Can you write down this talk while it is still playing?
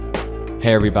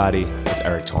Hey everybody, it's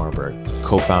Eric Torenberg,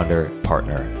 co-founder,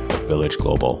 partner of Village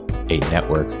Global, a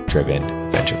network-driven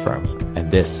venture firm.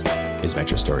 And this is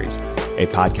Venture Stories, a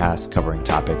podcast covering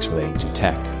topics relating to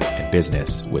tech and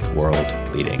business with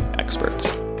world-leading experts.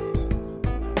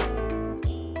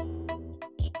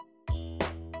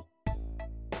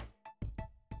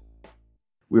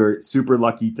 We're super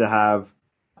lucky to have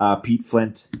Pete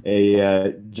Flint,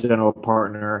 a general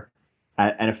partner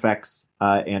at NFX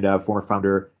and a former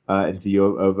founder and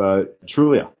CEO of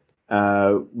Trulia.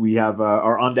 We have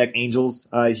our On Deck Angels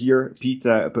here, Pete,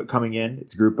 coming in.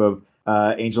 It's a group of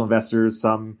angel investors,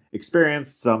 some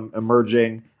experienced, some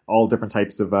emerging, all different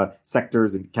types of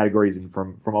sectors and categories and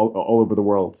from all over the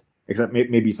world, except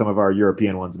maybe some of our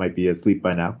European ones might be asleep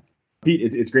by now. Pete,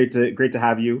 it's great to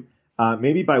have you.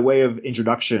 Maybe by way of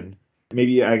introduction,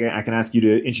 maybe I can ask you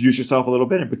to introduce yourself a little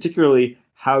bit, and particularly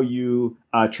how you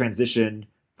transitioned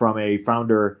from a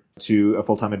founder to a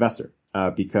full-time investor,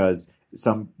 because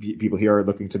some people here are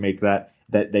looking to make that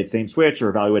same switch or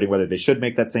evaluating whether they should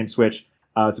make that same switch.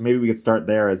 So maybe we could start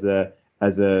there as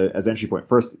entry point.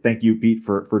 First, thank you, Pete,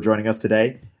 for joining us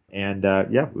today. And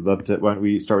we'd love to. Why don't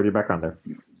we start with your background there?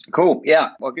 Cool.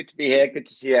 Yeah. Well, good to be here. Good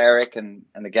to see you, Eric and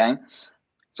the gang.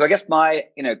 So I guess my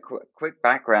quick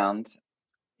background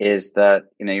is that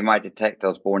you might detect I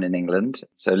was born in England,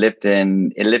 so lived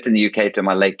in the UK to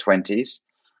my late 20s.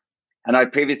 And I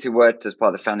previously worked as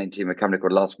part of the founding team of a company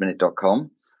called lastminute.com,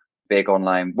 big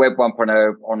online Web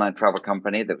 1.0 online travel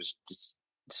company that was just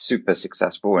super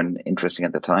successful and interesting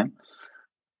at the time.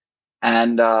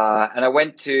 And I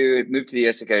moved to the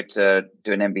US ago to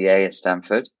do an MBA at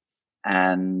Stanford.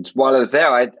 And while I was there,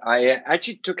 I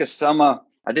actually took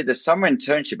I did a summer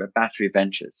internship at Battery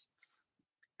Ventures,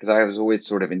 because I was always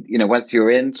sort of once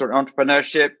you're in sort of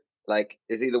entrepreneurship, like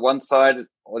is either one side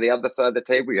or the other side of the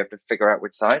table, you have to figure out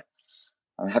which side.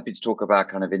 I'm happy to talk about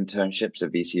kind of internships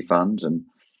at VC funds. And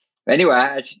anyway,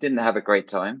 I actually didn't have a great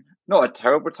time, not a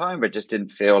terrible time, but just didn't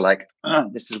feel like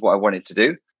this is what I wanted to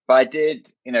do. But I did,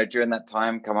 during that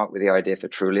time, come up with the idea for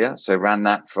Trulia. So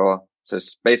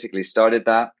basically started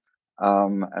that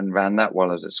and ran that while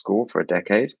I was at school for a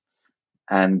decade.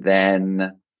 And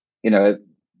then,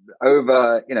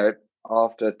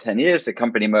 after 10 years, the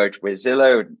company merged with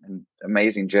Zillow, an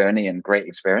amazing journey and great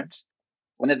experience.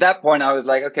 And at that point, I was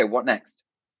like, okay, what next?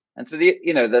 And so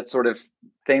that sort of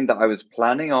thing that I was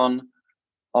planning on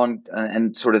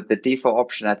and sort of the default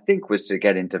option, I think, was to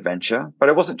get into venture, but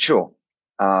I wasn't sure.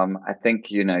 I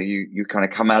think, you kind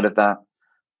of come out of that,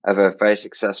 of a very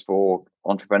successful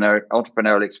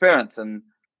entrepreneurial experience. And,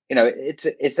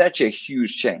 it's actually a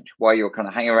huge change while you're kind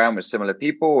of hanging around with similar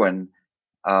people. And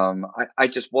I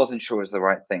just wasn't sure it was the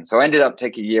right thing. So I ended up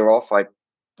taking a year off. I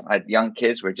had young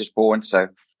kids who were just born. So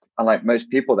unlike most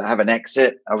people that have an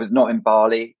exit, I was not in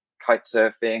Bali kite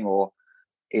surfing or,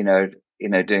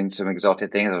 doing some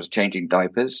exotic things. I was changing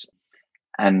diapers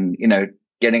and,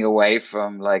 getting away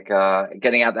from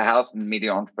getting out the house and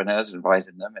meeting entrepreneurs and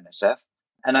advising them in SF.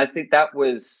 And I think that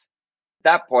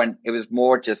point, it was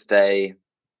more just I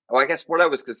guess what I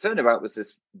was concerned about was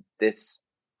this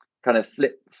kind of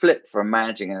flip from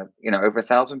managing over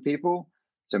 1,000 people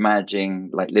to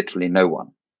managing like literally no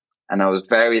one. And I was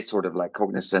very sort of like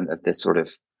cognizant of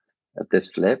this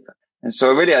flip. And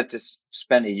so really I just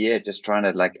spent a year just trying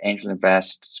to like angel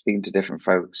invest, speaking to different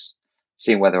folks,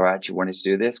 seeing whether I actually wanted to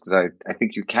do this. Cause I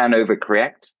think you can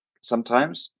overcorrect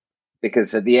sometimes,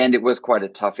 because at the end it was quite a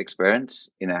tough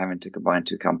experience, having to combine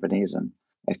two companies and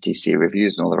FTC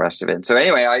reviews and all the rest of it. And so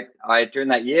anyway, I during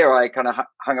that year, I kind of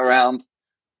hung around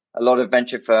a lot of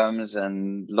venture firms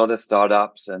and a lot of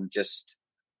startups, and just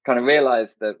kind of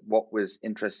realized that what was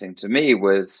interesting to me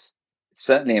was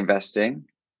certainly investing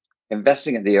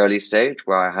at the early stage,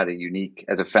 where I had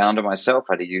as a founder myself,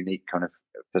 had a unique kind of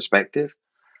perspective.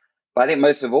 But I think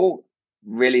most of all,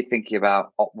 really thinking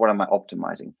about what am I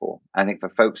optimizing for? I think for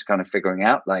folks kind of figuring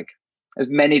out, like, there's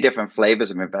many different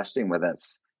flavors of investing, whether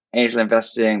that's angel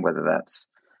investing, whether that's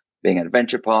being a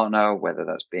venture partner, whether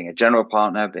that's being a general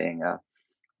partner, being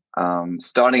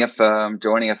starting a firm,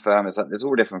 joining a firm. There's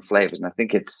all different flavors. And I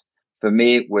think for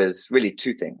me, it was really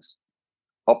two things: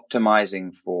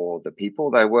 optimizing for the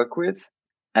people that I work with,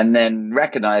 and then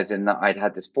recognizing that I'd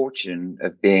had this fortune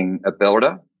of being a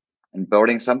builder and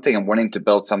building something and wanting to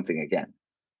build something again,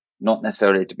 not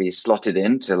necessarily to be slotted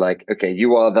into like, okay,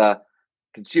 you are the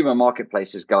consumer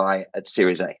marketplaces guy at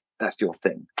Series A. That's your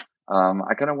thing.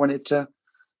 I kind of wanted to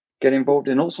get involved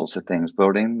in all sorts of things,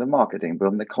 building the marketing,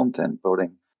 building the content,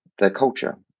 building the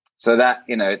culture. So that,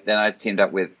 then I teamed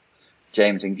up with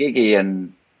James and Gigi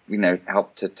and,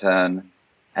 helped to turn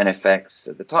NFX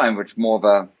at the time, which more of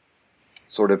a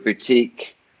sort of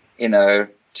boutique,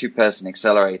 two-person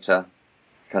accelerator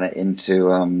kind of into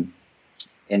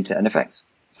NFX.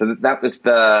 So that was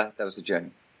the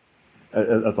journey.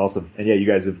 That's awesome. And yeah, you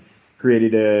guys have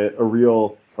created a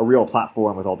real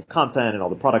platform with all the content and all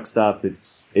the product stuff.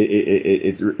 It's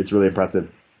really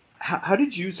impressive. How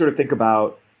did you sort of think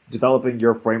about developing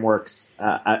your frameworks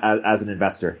as an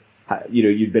investor?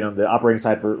 You'd been on the operating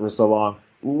side for so long.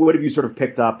 What have you sort of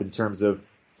picked up in terms of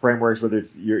frameworks, whether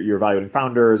it's you're evaluating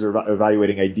founders or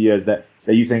evaluating ideas that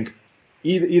you think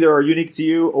either are unique to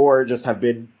you or just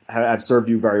have served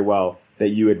you very well that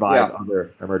you advise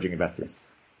other emerging investors?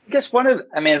 I guess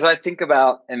as I think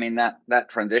about, that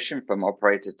transition from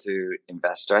operator to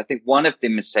investor, I think one of the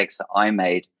mistakes that I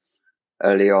made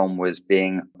early on was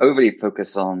being overly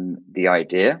focused on the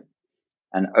idea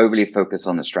and overly focused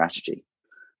on the strategy.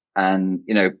 And,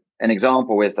 an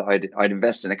example is that I'd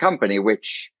invest in a company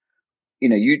which,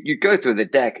 you go through the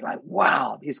deck and like,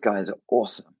 wow, these guys are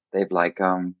awesome. They've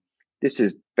this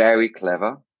is very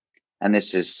clever. And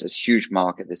this is a huge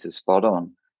market. This is spot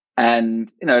on.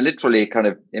 And, literally kind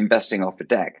of investing off a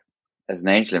deck as an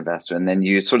angel investor. And then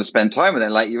you sort of spend time with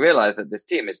it. You realize that this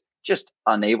team is just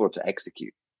unable to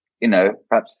execute,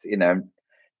 perhaps,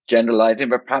 generalizing,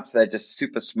 but perhaps they're just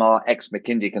super smart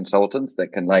ex-McKinsey consultants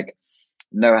that can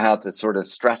know how to sort of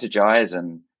strategize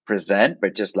and present,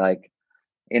 but just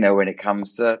when it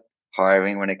comes to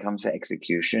hiring, when it comes to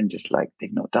execution, just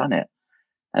they've not done it.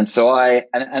 And so I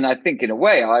think in a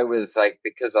way I was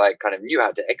because I kind of knew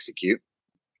how to execute,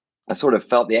 I sort of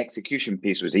felt the execution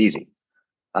piece was easy.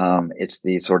 It's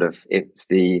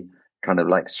the kind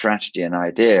of strategy and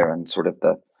idea and sort of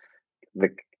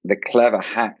the clever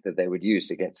hack that they would use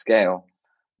to get scale.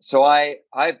 So I've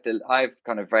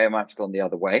kind of very much gone the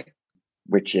other way,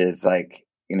 which is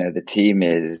the team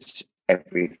is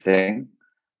everything,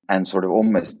 and sort of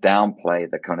almost downplay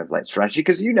the kind of strategy,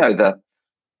 because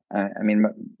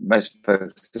most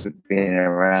folks have been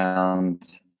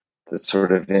around the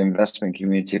sort of investment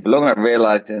community for long,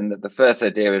 realizing that the first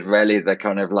idea is rarely the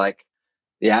kind of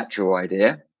the actual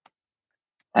idea.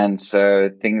 And so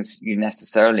things you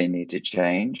necessarily need to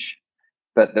change,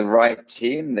 but the right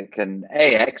team that can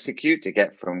execute to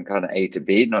get from kind of A to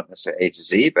B, not necessarily A to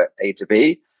Z, but A to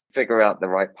B, figure out the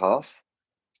right path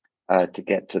to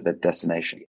get to the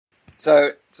destination.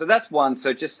 So that's one.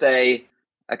 So just a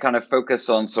kind of focus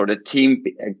on sort of team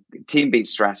beat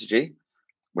strategy,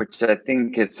 which I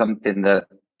think is something that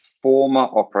former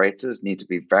operators need to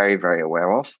be very, very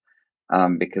aware of,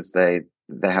 because they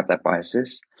have that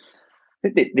biases.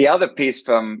 The other piece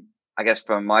from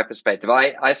my perspective,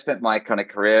 I spent my kind of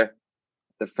career,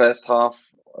 the first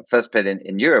bit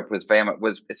in Europe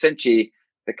was essentially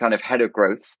the kind of head of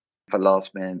growth for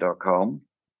lastminute.com.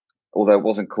 Although it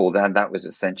wasn't called that was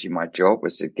essentially my job,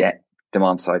 was to get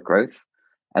demand side growth.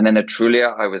 And then at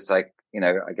Trulia, I was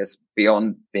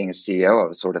beyond being a CEO, I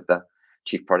was sort of the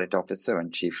chief product officer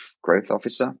and chief growth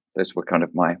officer. Those were kind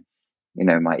of my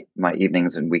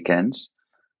evenings and weekends.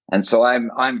 And so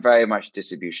I'm very much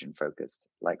distribution focused.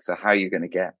 So how are you going to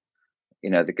get,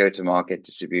 the go-to-market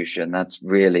distribution? That's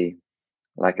really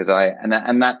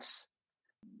and that's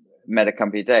met a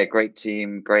company today, great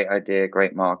team, great idea,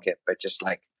 great market, but just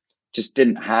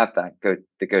didn't have that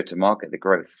go-to-market, the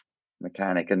growth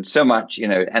mechanic. And so much,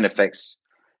 NFX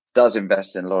does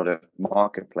invest in a lot of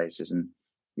marketplaces, and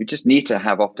you just need to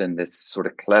have often this sort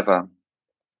of clever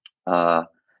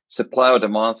supply or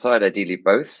demand side, ideally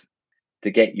both,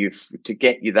 to get you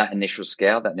that initial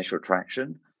scale, that initial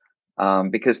traction,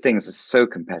 because things are so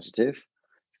competitive.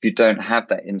 If you don't have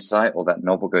that insight or that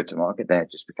novel go-to-market, then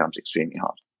it just becomes extremely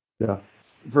hard. Yeah.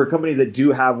 For companies that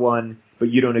do have one, but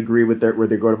you don't agree with their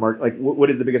go-to-market, what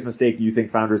is the biggest mistake you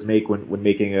think founders make when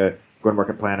making a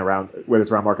go-to-market plan around, whether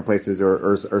it's around marketplaces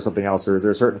or something else? Or is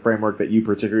there a certain framework that you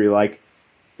particularly like,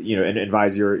 and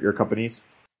advise your companies?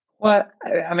 Well,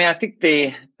 I think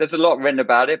there's a lot written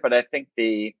about it, but I think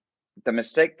the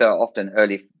mistake that often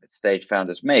early stage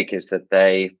founders make is that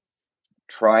they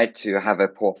try to have a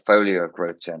portfolio of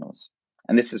growth channels.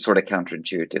 And this is sort of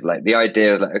counterintuitive. The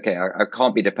idea is okay, I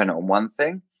can't be dependent on one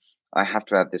thing. I have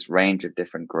to have this range of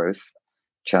different growth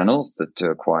channels to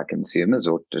acquire consumers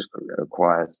or to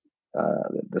acquire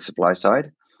the supply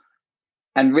side.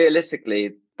 And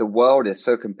realistically, the world is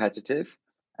so competitive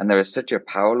and there is such a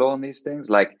power law on these things,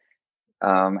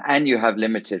 and you have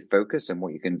limited focus on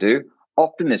what you can do.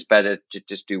 Often it's better to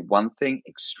just do one thing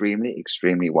extremely,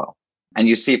 extremely well. And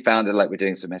you see founders we're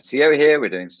doing some SEO here, we're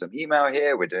doing some email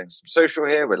here, we're doing some social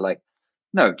here. We're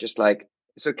no, just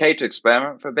it's okay to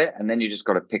experiment for a bit, and then you just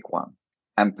got to pick one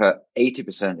and put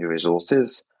 80% of your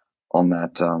resources on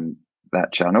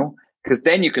that channel, because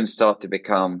then you can start to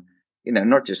become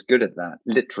not just good at that,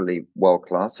 literally world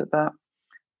class at that,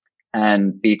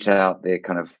 and beat out the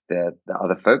kind of the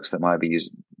other folks that might be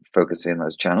focusing on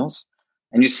those channels.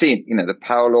 And you see, the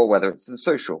power law, whether it's in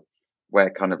social, where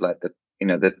kind of like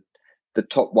the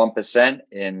top 1%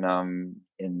 in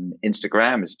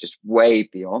Instagram is just way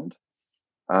beyond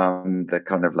the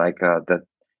kind of like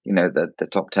the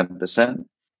top 10%.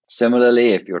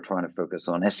 Similarly, if you're trying to focus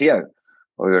on SEO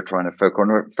or you're trying to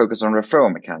focus on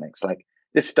referral mechanics, like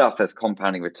this stuff has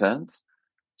compounding returns.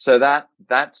 So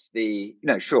that's the,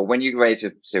 sure, when you raise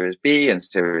a Series B and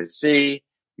Series C,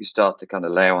 you start to kind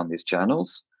of layer on these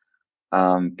channels.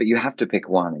 But you have to pick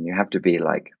one, and you have to be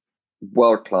like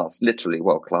world class, literally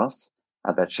world class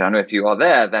at that channel. If you are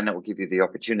there, then it will give you the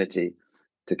opportunity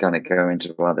to kind of go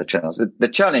into other channels. The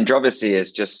challenge obviously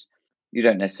is just, you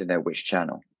don't necessarily know which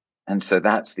channel. And so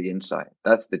that's the insight.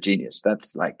 That's the genius.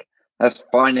 That's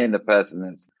finding the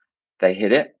person they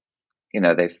hit it.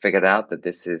 They figured out that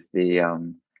this is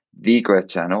the growth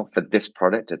channel for this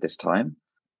product at this time.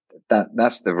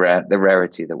 That's the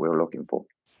rarity that we were looking for.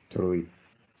 Totally.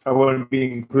 I want to be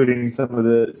including some of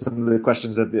the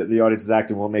questions that the audience is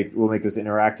asking. We'll make this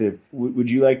interactive. Would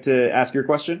you like to ask your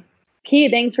question?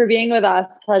 Pete, thanks for being with us.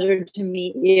 Pleasure to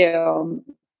meet you.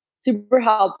 Super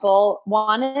helpful.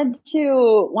 Wanted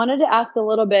to ask a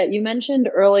little bit. You mentioned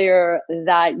earlier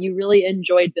that you really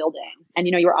enjoyed building, and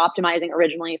you were optimizing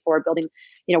originally for building,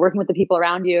 working with the people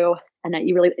around you, and that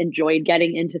you really enjoyed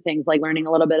getting into things like learning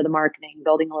a little bit of the marketing,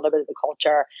 building a little bit of the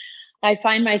culture. I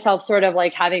find myself sort of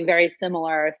like having very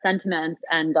similar sentiments,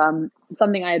 and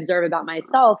something I observe about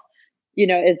myself,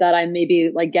 is that I'm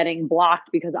maybe like getting blocked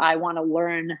because I want to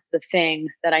learn the thing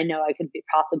that I know I could be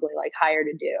possibly like hired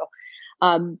to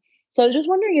do. So I was just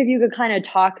wondering if you could kind of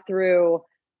talk through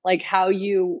like how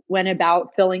you went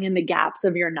about filling in the gaps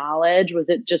of your knowledge. Was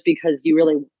it just because you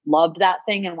really loved that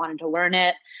thing and wanted to learn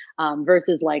it,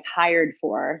 versus like hired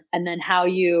for? And then how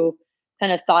you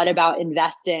kind of thought about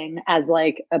investing as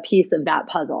like a piece of that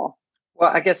puzzle?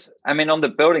 Well, I guess, on the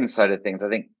building side of things, I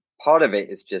think part of it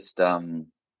is just,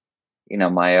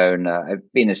 my own,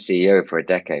 I've been a CEO for a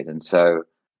decade. And so,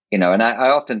 and I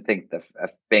often think that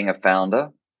being a founder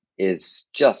is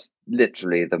just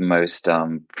literally the most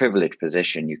privileged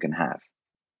position you can have.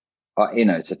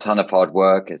 It's a ton of hard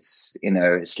work. It's,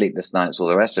 sleepless nights, all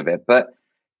the rest of it. But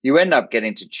you end up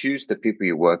getting to choose the people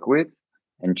you work with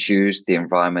and choose the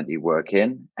environment you work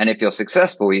in. And if you're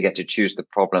successful, you get to choose the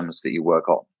problems that you work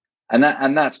on. And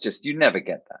that's just, you never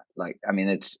get that. Like,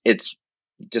 it's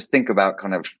just think about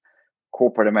kind of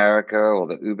corporate America or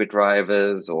the Uber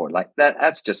drivers or like that.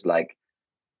 That's just like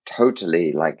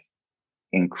totally like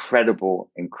incredible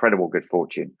good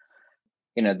fortune.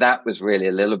 That was really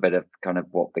a little bit of kind of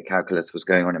what the calculus was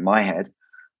going on in my head,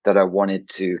 that I wanted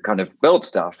to kind of build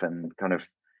stuff and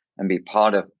be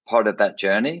part of that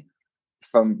journey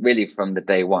from the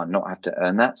day one, not have to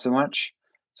earn that so much.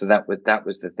 So that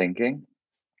was the thinking.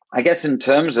 I guess in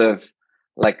terms of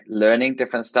like learning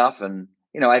different stuff, and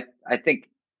I think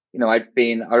I'd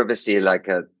been obviously like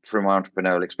through my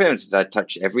entrepreneurial experiences, I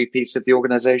touched every piece of the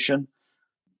organization.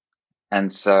 And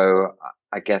so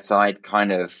I guess I'd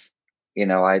kind of,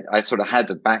 I sort of had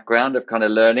the background of kind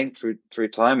of learning through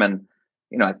time. And,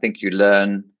 I think you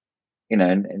learn,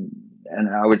 and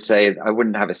I would say I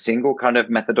wouldn't have a single kind of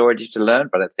methodology to learn,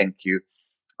 but I think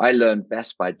I learned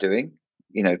best by doing,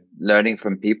 learning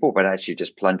from people, but actually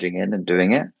just plunging in and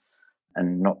doing it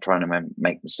and not trying to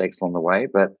make mistakes along the way.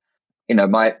 But,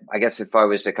 I guess if I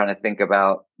was to kind of think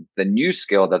about the new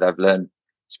skill that I've learned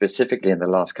specifically in the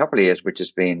last couple of years, which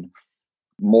has been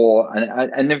more,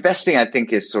 and investing, I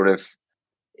think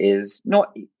is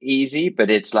not easy, but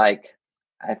it's like,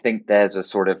 I think there's a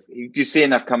sort of, if you see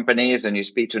enough companies and you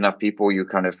speak to enough people, you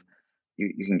kind of,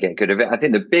 you can get good at it. I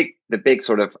think the big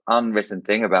sort of unwritten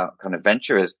thing about kind of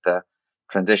venture is the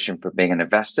transition from being an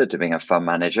investor to being a fund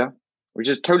manager, which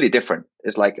is totally different.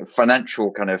 It's like a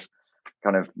financial kind of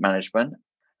management.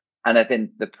 And I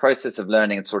think the process of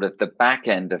learning sort of the back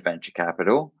end of venture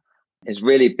capital has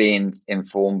really been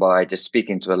informed by just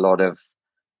speaking to a lot of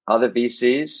other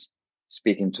VCs,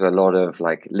 speaking to a lot of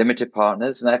like limited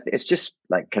partners. And it's just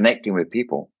like connecting with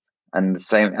people. And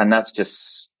that's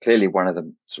just clearly one of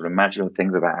the sort of magical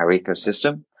things about our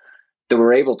ecosystem, that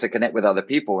we're able to connect with other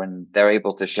people and they're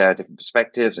able to share different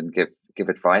perspectives and give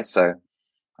advice. So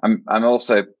I'm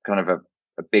also kind of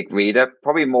a big reader,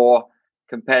 probably more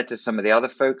compared to some of the other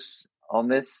folks on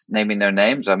this, naming no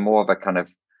names. I'm more of a kind of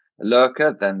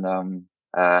lurker than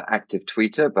active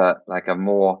tweeter, but like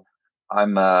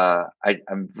I'm a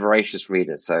voracious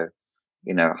reader. So,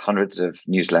 hundreds of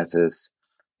newsletters,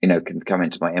 can come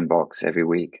into my inbox every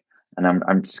week. And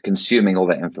I'm just consuming all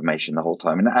that information the whole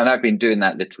time. And I've been doing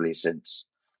that literally since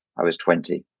I was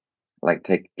 20, like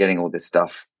getting all this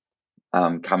stuff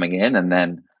coming in, and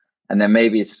then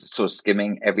maybe it's sort of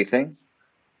skimming everything.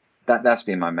 That's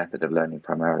been my method of learning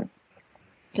primarily.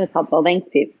 That's helpful. Thanks,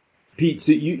 Pete. Pete,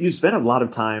 so you spent a lot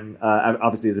of time,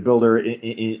 obviously as a builder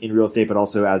in real estate, but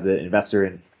also as an investor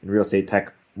in real estate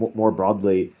tech more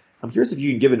broadly. I'm curious if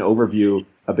you can give an overview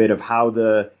a bit of how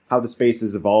the space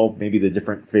has evolved, maybe the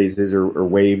different phases or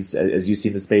waves as you see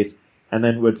in the space, and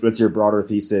then what's your broader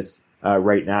thesis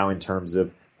right now in terms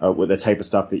of with the type of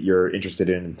stuff that you're interested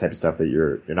in and the type of stuff that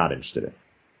you're not interested in.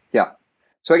 Yeah.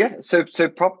 So I guess so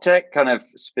prop tech kind of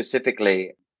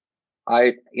specifically,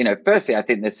 firstly I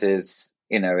think this is,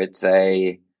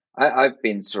 I've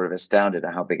been sort of astounded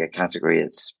at how big a category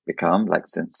it's become, like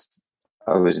since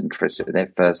I was interested in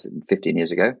it first 15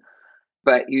 years ago.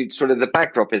 But the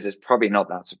backdrop is it's probably not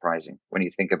that surprising when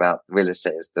you think about real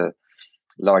estate as the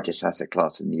largest asset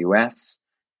class in the US.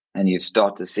 And you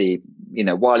start to see,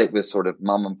 while it was sort of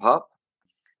mum and pop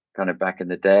kind of back in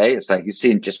the day, it's like you've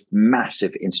seen just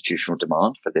massive institutional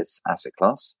demand for this asset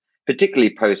class,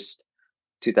 particularly post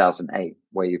 2008,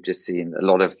 where you've just seen a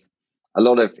lot of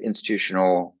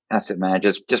institutional asset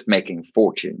managers just making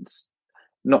fortunes,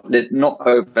 not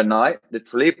overnight,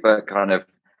 literally, but kind of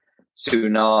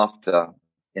soon after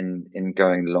in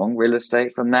going long real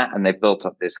estate from that. And they built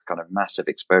up this kind of massive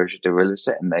exposure to real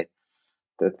estate. And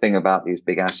the thing about these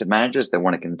big asset managers, they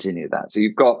want to continue that. So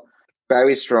you've got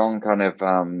very strong kind of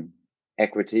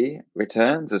equity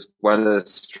returns, as well as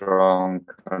strong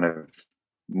kind of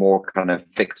more kind of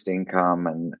fixed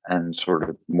income and sort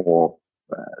of more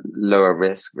lower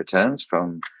risk returns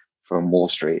from Wall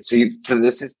Street. So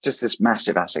this is just this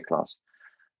massive asset class.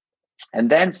 And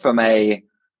then from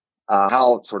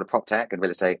how sort of prop tech and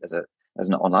real estate as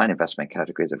an online investment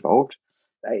category has evolved,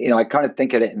 I kind of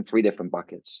think of it in three different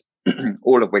buckets,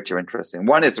 all of which are interesting.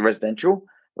 One is residential,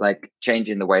 like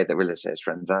changing the way that real estate is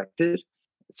transacted.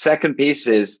 Second piece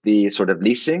is the sort of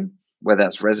leasing, whether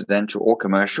that's residential or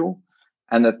commercial.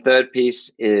 And the third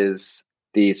piece is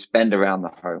the spend around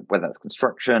the home, whether that's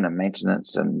construction and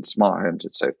maintenance and smart homes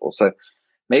and so forth. So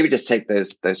maybe just take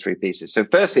those three pieces. So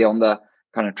firstly, on the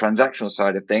kind of transactional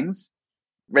side of things,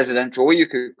 residential, or you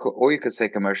could say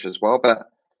commercial as well. But,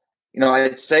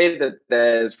 I'd say that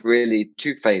there's really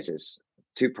two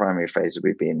primary phases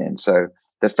we've been in. So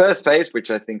the first phase,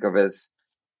 which I think of as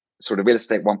sort of real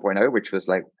estate 1.0, which was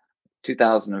like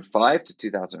 2005 to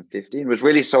 2015, was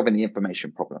really solving the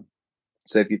information problem.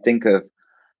 So if you think of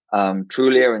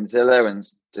Trulia and Zillow and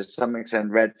to some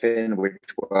extent Redfin, which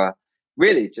were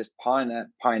really just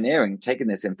pioneering, taking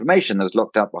this information that was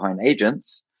locked up behind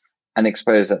agents and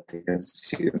expose that to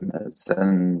consumers.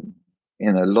 And,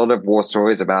 a lot of war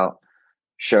stories about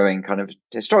showing kind of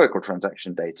historical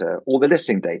transaction data, all the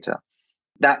listing data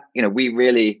that, we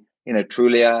really,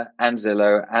 Trulia and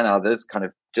Zillow and others kind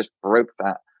of just broke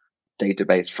that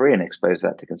database free and exposed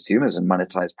that to consumers and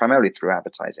monetized primarily through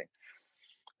advertising.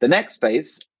 The next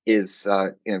phase is,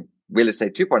 real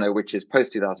estate 2.0, which is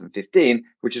post 2015,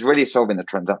 which is really solving the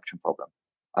transaction problem.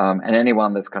 And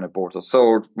anyone that's kind of bought or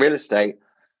sold real estate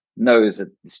knows that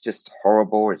it's just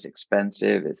horrible, it's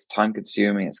expensive, it's time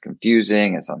consuming, it's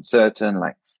confusing, it's uncertain,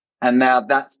 and now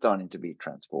that's starting to be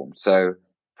transformed. So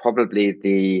probably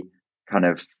the kind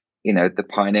of, the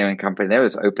pioneering company there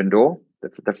is Opendoor,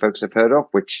 the folks have heard of,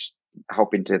 which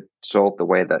helping to solve the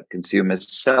way that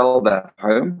consumers sell their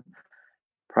home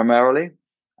primarily.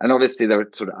 And obviously there are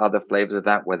sort of other flavors of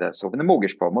that, where they're solving the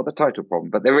mortgage problem or the title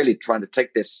problem, but they're really trying to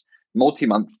take this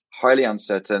multi-month, highly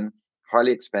uncertain,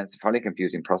 highly expensive, highly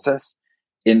confusing process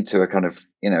into a kind of,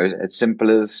 as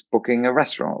simple as booking a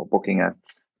restaurant or booking a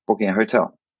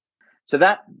hotel. So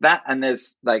that, and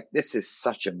there's this is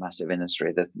such a massive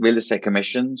industry that real estate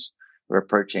commissions are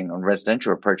approaching on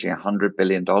residential, approaching $100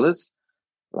 billion.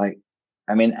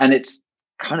 And it's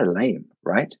kind of lame,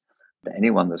 right? But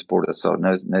anyone that's bought or sold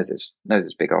knows this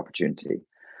big opportunity.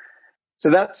 So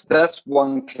that's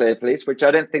one clear piece, which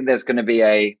I don't think there's going to be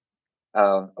a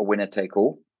winner take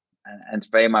all. And it's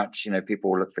very much,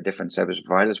 people will look for different service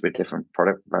providers with different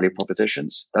product value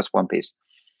propositions. That's one piece.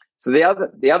 So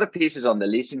the other piece is on the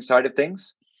leasing side of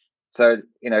things. So,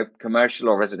 commercial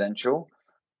or residential.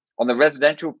 On the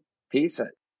residential piece,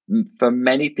 for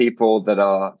many people that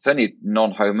are certainly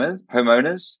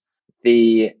homeowners,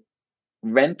 the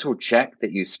rental check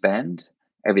that you spend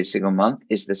every single month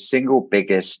is the single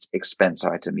biggest expense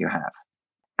item you have.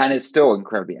 And it's still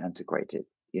incredibly antiquated.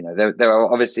 There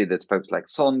are obviously there's folks like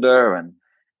Sonder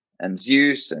and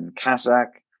Zeus and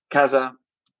Casa,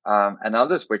 and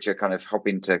others, which are kind of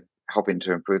helping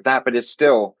to improve that. But it's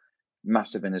still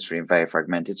massive industry and very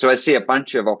fragmented. So I see a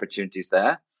bunch of opportunities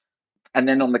there. And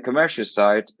then on the commercial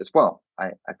side as well,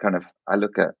 I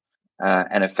look at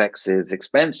NFX's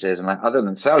expenses, and like, other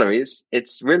than salaries,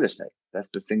 it's real estate. That's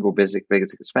the single biggest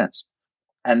expense.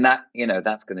 And that,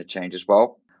 that's going to change as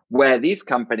well. Where these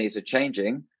companies are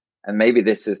changing, and maybe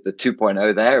this is the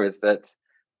 2.0 there, is that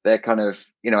they're kind of,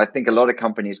 I think a lot of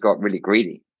companies got really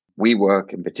greedy.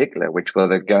 WeWork in particular, which were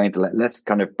they're going to let's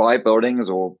kind of buy buildings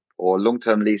or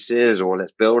long-term leases, or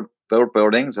let's build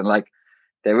buildings. And like,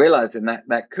 they're realizing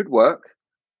that could work.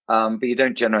 But you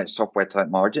don't generate software type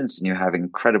margins, and you have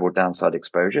incredible downside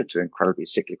exposure to incredibly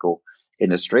cyclical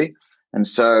industry. And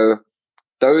so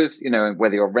those,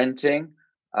 whether you're renting,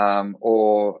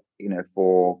 or,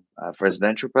 for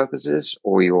residential purposes,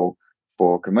 or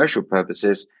for commercial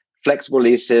purposes, flexible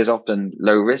leases, often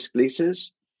low risk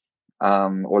leases,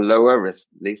 or lower risk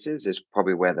leases is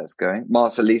probably where that's going.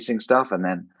 Master leasing stuff, and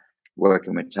then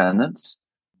working with tenants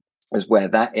is where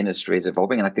that industry is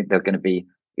evolving. And I think they're going to be,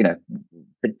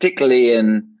 particularly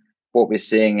in what we're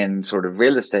seeing in sort of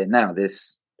real estate now,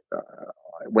 this,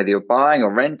 whether you're buying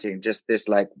or renting, just this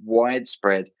like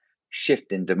widespread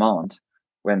shift in demand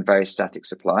when very static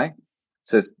supply.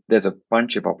 So there's a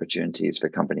bunch of opportunities for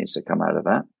companies to come out of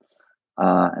that.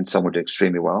 And some will do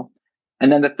extremely well.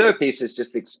 And then the third piece is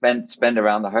just the spend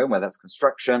around the home, where that's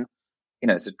construction.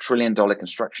 It's $1 trillion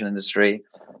construction industry.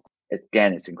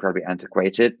 Again, it's incredibly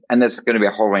antiquated. And there's going to be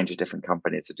a whole range of different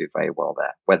companies that do very well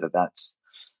there, whether that's,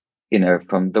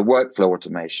 from the workflow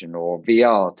automation or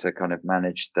VR to kind of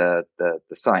manage the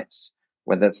sites,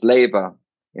 whether it's labor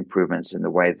improvements in the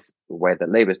way that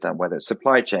labor is done, whether it's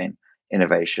supply chain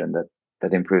innovation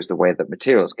that improves the way that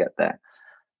materials get there,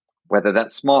 whether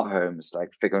that's smart homes,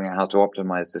 like figuring out how to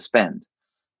optimize the spend.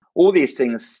 All these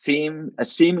things are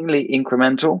seemingly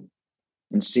incremental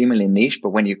and seemingly niche,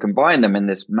 but when you combine them in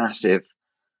this massive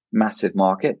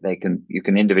market, you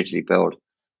can individually build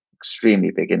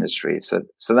extremely big industries.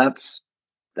 So that's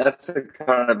a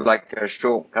kind of like a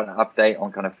short kind of update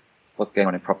on kind of what's going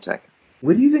on in prop tech.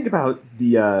 What do you think about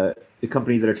the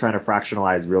companies that are trying to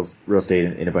fractionalize real estate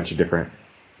in a bunch of different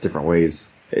ways?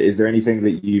 Is there anything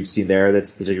that you've seen there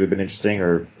that's particularly been interesting,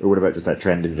 or what about just that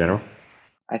trend in general?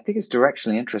 I think it's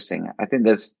directionally interesting. I think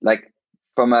there's, like,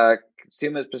 from a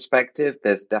consumer's perspective,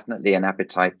 there's definitely an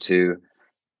appetite to,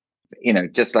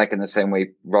 just like in the same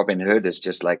way Robinhood is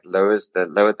just like lowered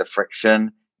the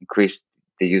friction, increased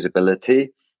the usability,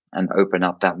 and open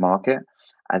up that market.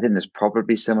 I think there's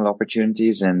probably similar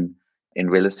opportunities in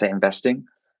real estate investing.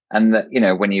 And that,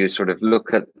 when you sort of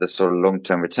look at the sort of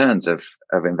long-term returns of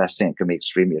investing, it can be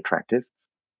extremely attractive.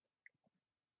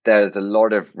 There's a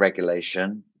lot of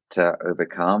regulation to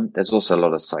overcome. There's also a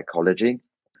lot of psychology.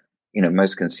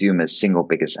 Most consumers' single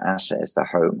biggest asset is the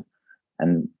home.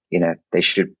 And, they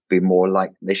should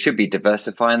be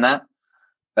diversifying that.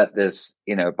 But there's,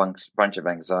 a bunch of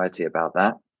anxiety about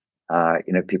that.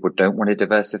 People don't want to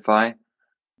diversify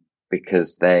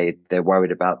because they're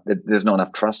worried about there's not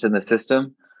enough trust in the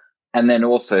system. And then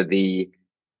also the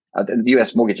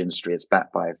US mortgage industry is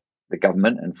backed by the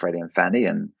government and Freddie and Fannie.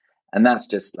 And that's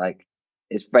just like,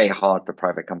 it's very hard for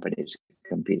private companies to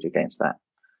compete against that.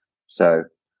 So,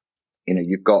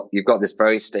 you've got this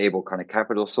very stable kind of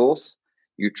capital source.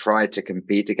 You try to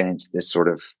compete against this sort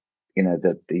of,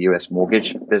 the US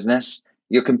mortgage business.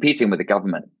 You're competing with the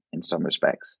government in some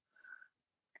respects.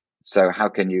 So how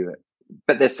can you,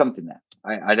 but there's something there.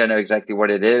 I don't know exactly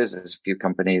what it is. There's a few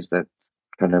companies that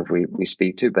kind of we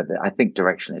speak to, but I think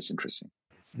directionally it's interesting.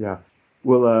 Yeah.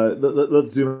 Well,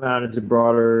 let's zoom out into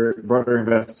broader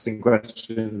investing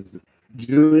questions.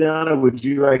 Juliana, would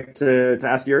you like to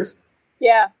ask yours?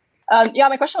 Yeah.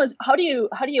 My question was, how do you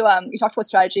you talked about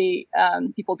strategy,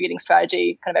 people beating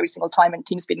strategy kind of every single time, and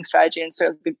teams beating strategy, and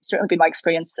certainly been my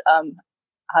experience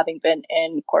having been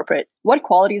in corporate. What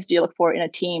qualities do you look for in a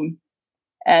team,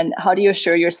 and how do you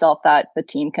assure yourself that the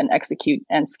team can execute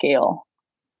and scale?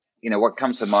 What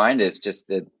comes to mind is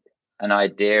just an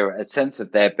idea, a sense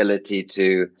of their ability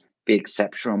to be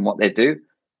exceptional in what they do.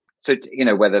 So,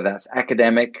 whether that's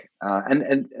academic,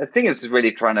 and the thing is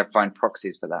really trying to find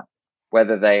proxies for that,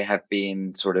 whether they have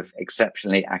been sort of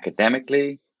exceptionally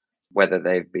academically, whether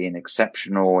they've been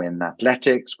exceptional in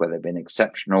athletics, whether they've been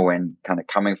exceptional in kind of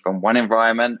coming from one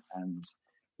environment and,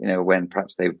 when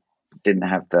perhaps they didn't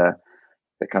have the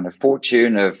kind of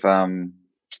fortune of,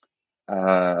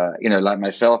 like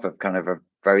myself, of kind of a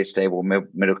very stable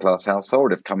middle-class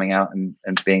household, of coming out and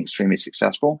being extremely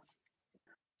successful.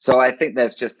 So I think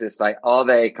there's just this, like, are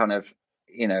they kind of,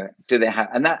 do they have,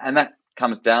 and that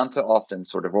comes down to often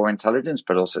sort of raw intelligence,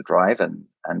 but also drive and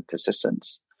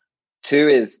persistence. 2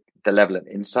 is the level of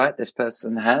insight this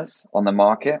person has on the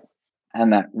market.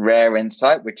 and that rare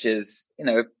insight, which is,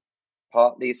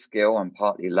 partly skill and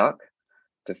partly luck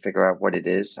to figure out what it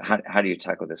is. How do you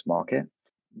tackle this market?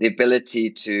 The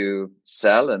ability to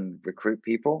sell and recruit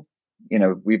people.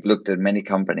 We've looked at many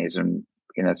companies and,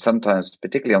 sometimes,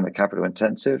 particularly on the capital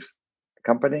intensive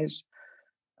companies,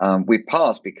 we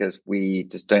pass because we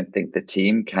just don't think the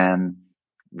team can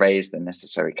raise the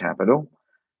necessary capital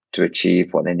to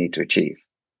achieve what they need to achieve.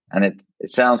 And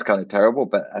it sounds kind of terrible,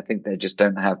 but I think they just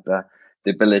don't have the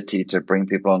ability to bring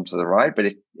people onto the ride.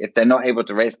 But if they're not able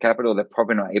to raise capital, they're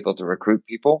probably not able to recruit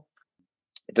people.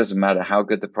 It doesn't matter how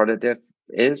good the product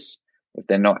is. If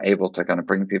they're not able to kind of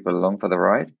bring people along for the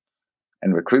ride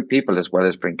and recruit people as well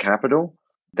as bring capital,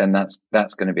 then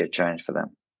that's going to be a challenge for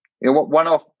them. One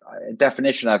off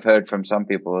definition I've heard from some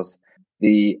people is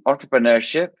the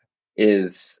entrepreneurship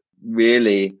is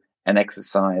really an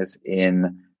exercise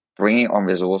in bringing on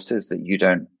resources that you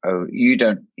don't own, you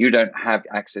don't have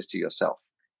access to yourself.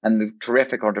 And the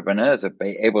terrific entrepreneurs are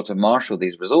able to marshal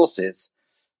these resources,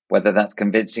 whether that's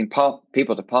convincing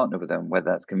people to partner with them,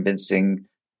 whether that's convincing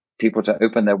people to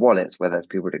open their wallets, whether that's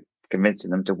people to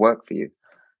convincing them to work for you.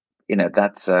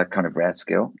 That's a kind of rare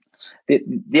skill.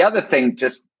 The other thing,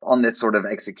 just on this sort of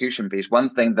execution piece,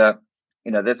 one thing that,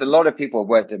 there's a lot of people who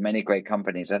worked at many great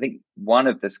companies. I think one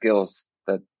of the skills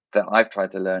that I've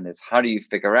tried to learn is how do you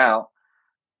figure out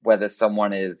whether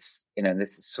someone is,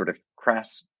 this is sort of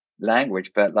crass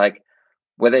language, but like,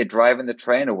 were they driving the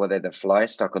train or were they the fly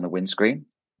stuck on the windscreen?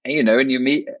 And you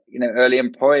meet, early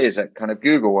employees at kind of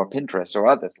Google or Pinterest or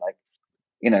others, like,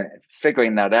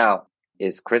 figuring that out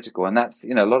is critical. And that's,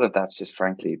 a lot of that's just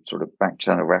frankly sort of back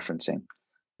channel referencing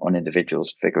on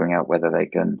individuals, figuring out whether they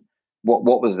can,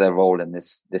 what was their role in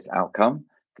this outcome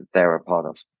that they're a part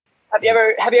of. Have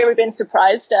you ever been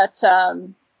surprised at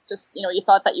just, you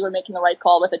thought that you were making the right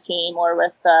call with a team or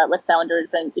with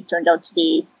founders and it turned out to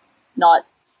be not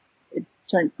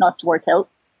to work out?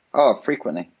 Oh,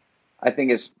 frequently. I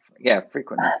think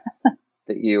frequently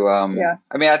that you, yeah.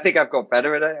 I mean, I think I've got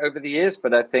better at it over the years,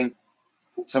 but I think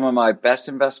some of my best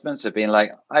investments have been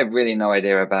like, I have really no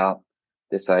idea about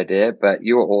this idea, but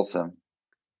you are awesome.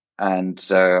 And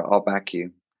so I'll back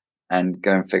you and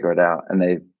go and figure it out. And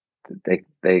they,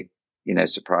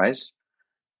 surprise.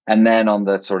 And then on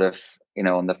the sort of,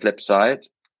 on the flip side,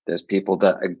 there's people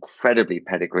that are incredibly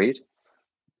pedigreed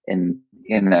and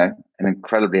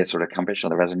incredibly sort of accomplished on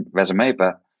the resume,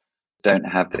 but don't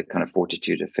have the kind of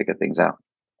fortitude to figure things out.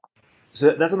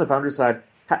 So that's on the founder side.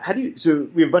 So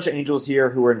we have a bunch of angels here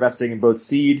who are investing in both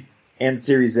seed and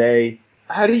Series A.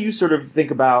 How do you sort of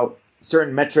think about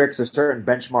certain metrics or certain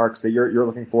benchmarks that you're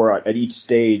looking for at each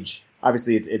stage?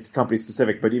 Obviously, it's company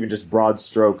specific, but even just broad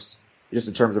strokes, just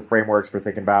in terms of frameworks for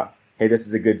thinking about, hey, this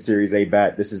is a good Series A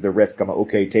bet. This is the risk I'm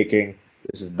okay taking.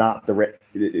 This is not the risk.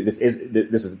 This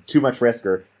is too much risk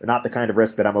or not the kind of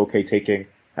risk that I'm okay taking.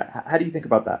 How do you think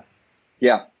about that?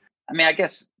 Yeah. I mean, I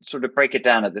guess sort of break it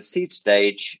down at the seed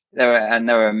stage. There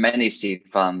are many seed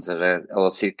funds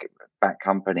or seed-backed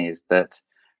companies that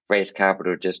raise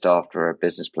capital just after a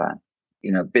business plan.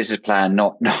 Business plan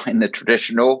not in the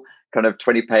traditional kind of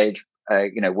 20-page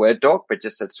Word doc, but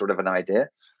just as sort of an idea.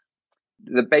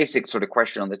 The basic sort of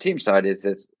question on the team side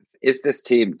does this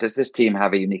team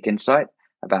have a unique insight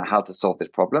about how to solve this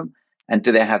problem, and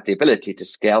do they have the ability to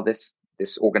scale this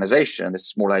organization, this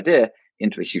small idea,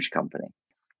 into a huge company?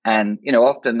 And,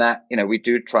 often that, we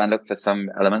do try and look for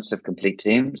some elements of complete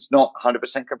teams, not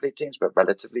 100% complete teams, but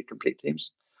relatively complete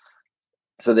teams.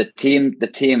 So the team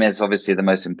is obviously the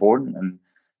most important. And,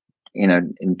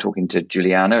 in talking to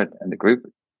Juliana and the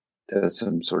group, there's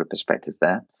some sort of perspective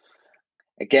there.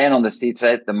 Again, on the seed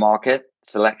side, the market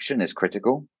selection is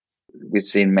critical. We've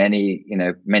seen many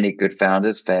good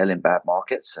founders fail in bad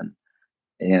markets, and,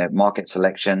 market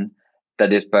selection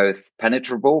that is both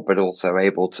penetrable, but also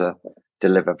able to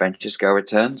deliver venture scale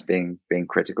returns being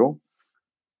critical.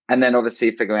 And then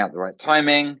obviously figuring out the right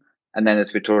timing. And then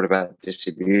as we talked about,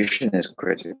 distribution is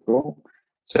critical.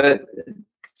 So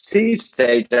seed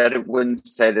stage, I wouldn't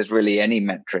say there's really any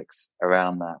metrics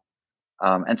around that.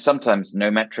 And sometimes no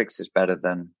metrics is better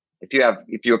than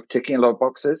if you're ticking a lot of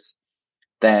boxes,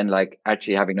 then like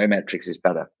actually having no metrics is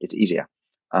better. It's easier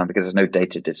because there's no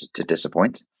data to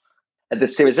disappoint. At the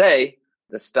Series A,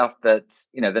 the stuff that,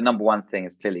 the number one thing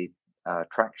is clearly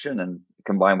traction, and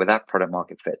combined with that, product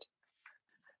market fit.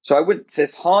 So I would say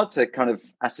it's hard to kind of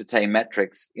ascertain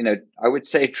metrics. I would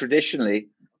say traditionally,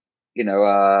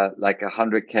 like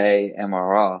 100K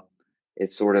MRR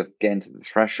is sort of getting to the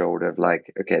threshold of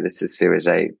like, okay, this is Series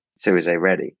A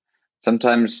ready.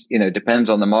 Sometimes,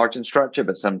 depends on the margin structure,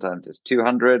 but sometimes it's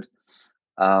 200,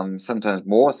 sometimes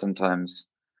more, sometimes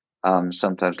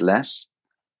less.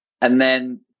 And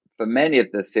then for many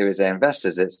of the Series A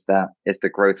investors, it's the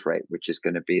growth rate, which is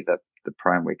going to be the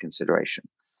primary consideration.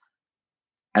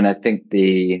 And I think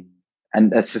related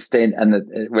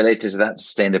to that,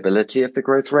 sustainability of the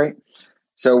growth rate.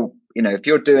 So, if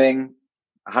you're doing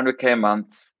 100K a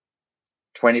month,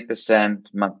 20%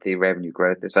 monthly revenue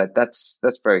growth, it's like, that's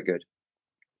very good.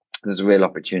 There's a real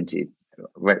opportunity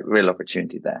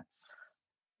there.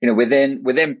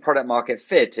 Within product market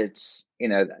fit, it's,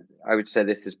 I would say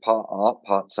this is part art,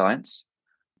 part science.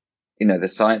 The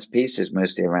science piece is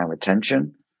mostly around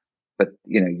retention, but,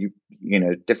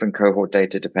 different cohort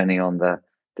data, depending on the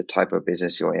type of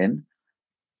business you're in.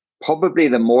 Probably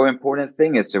the more important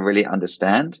thing is to really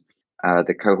understand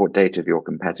the cohort data of your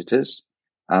competitors.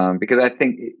 Because I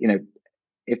think,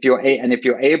 if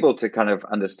you're able to kind of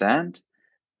understand,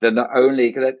 then not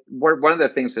only, because one of the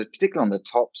things, particularly on the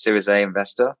top Series A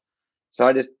investor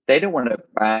side, is they don't want to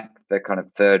back the kind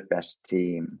of third best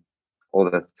team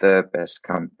or the third best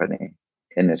company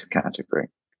in this category.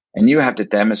 And you have to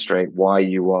demonstrate why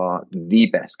you are the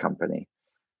best company.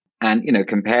 And,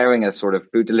 comparing a sort of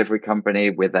food delivery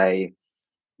company with a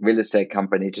real estate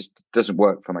company just doesn't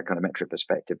work from a kind of metric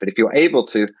perspective. But if you're able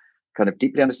to kind of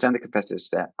deeply understand the competitive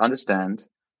set, understand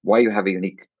why you have a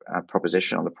unique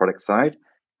proposition on the product side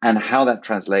and how that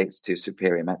translates to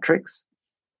superior metrics,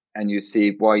 and you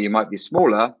see why you might be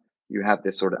smaller, you have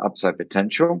this sort of upside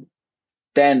potential,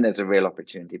 then there's a real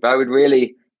opportunity. But I would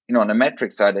really, on the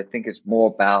metric side, I think it's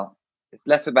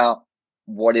less about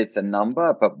what is the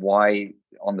number, but why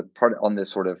on the product, on the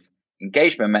sort of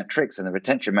engagement metrics and the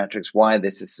retention metrics, why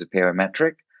this is a superior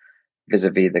metric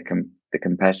vis-a-vis the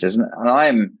competitors. And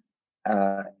I'm,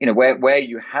 where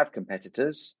you have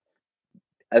competitors,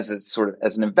 as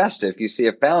an investor, if you see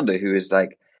a founder who is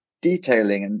like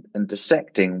detailing and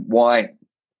dissecting why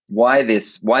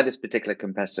this particular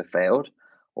competitor failed,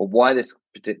 or why this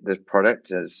particular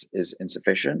product is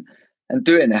insufficient, and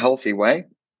do it in a healthy way,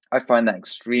 I find that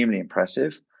extremely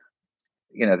impressive.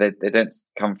 They don't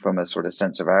come from a sort of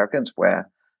sense of arrogance where,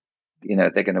 they're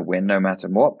going to win no matter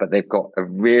what, but they've got a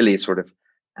really sort of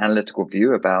analytical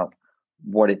view about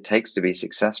what it takes to be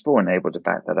successful and able to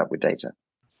back that up with data.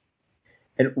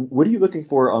 And what are you looking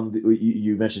for on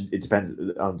you mentioned it depends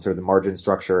on sort of the margin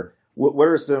structure. What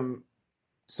are some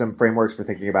frameworks for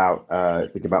thinking about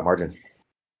margins?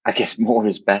 I guess more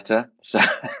is better. So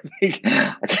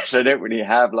I guess I don't really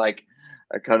have like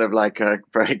a kind of like a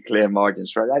very clear margin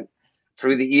structure. Like,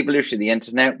 through the evolution of the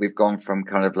internet, we've gone from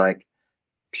kind of like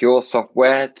pure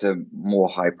software to more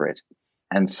hybrid.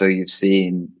 And so you've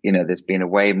seen, there's been a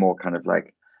way more kind of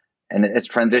like, and it's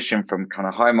transitioned from kind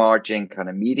of high margin kind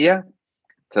of media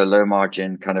to low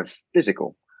margin kind of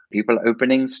physical. People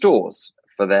opening stores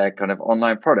for their kind of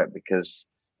online product because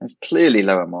it's clearly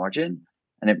lower margin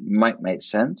and it might make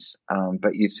sense.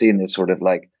 But you've seen this sort of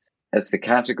like, as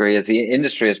the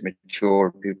industry has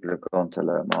matured, people have gone to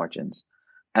lower margins.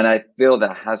 And I feel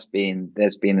there's been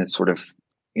this sort of,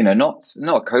 not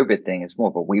a COVID thing, it's more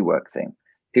of a WeWork thing.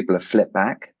 People have flipped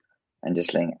back and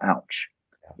just saying, ouch,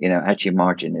 actually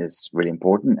margin is really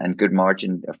important, and good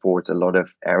margin affords a lot of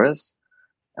errors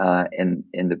in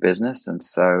the business. And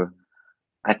so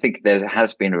I think there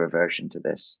has been a reversion to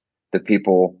this. The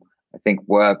people, I think,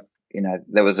 were,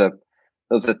 there was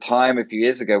a time a few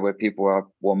years ago where people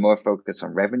were more focused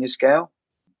on revenue scale.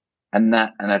 And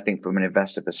I think from an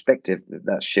investor perspective,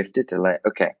 that shifted to like,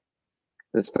 okay,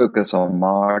 let's focus on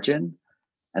margin.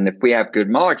 And if we have good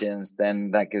margins,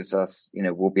 then that gives us,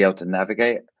 we'll be able to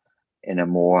navigate in a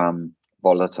more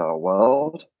volatile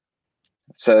world.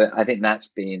 So I think that's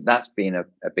been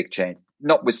a big change.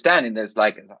 Notwithstanding, there's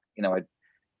like,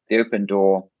 the Open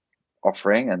Door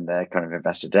offering and their kind of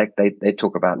investor deck, they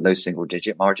talk about low single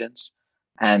digit margins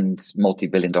and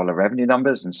multi-billion-dollar revenue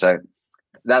numbers. And so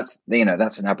that's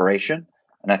an aberration.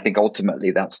 And I think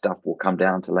ultimately that stuff will come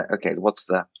down to like, okay, what's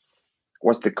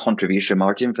the contribution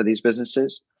margin for these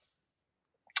businesses?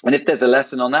 And if there's a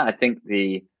lesson on that, I think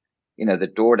the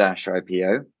DoorDash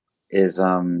IPO is,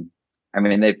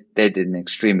 they did an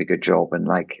extremely good job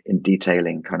in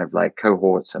detailing kind of like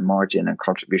cohorts and margin and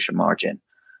contribution margin.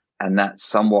 And that's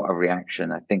somewhat a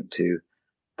reaction, I think, to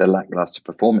the lackluster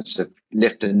performance of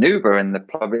Lyft and Uber in the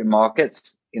public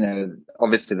markets.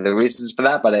 Obviously the reasons for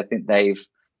that, but I think that's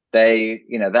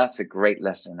a great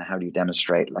lesson. How do you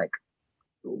demonstrate like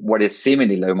what is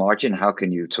seemingly low margin? How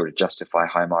can you sort of justify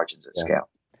high margins at scale?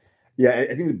 Yeah,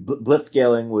 I think the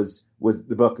blitzscaling was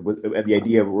the book, was the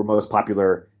idea were most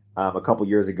popular a couple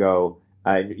years ago.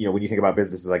 When you think about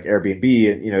businesses like Airbnb,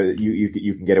 you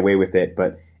can get away with it,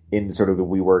 but in sort of the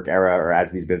WeWork era, or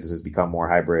as these businesses become more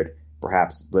hybrid,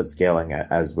 perhaps blitzscaling,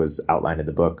 as was outlined in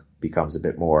the book, becomes a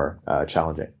bit more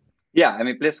challenging. Yeah, I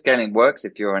mean, blitzscaling works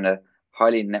if you're in a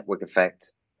highly network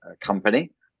effect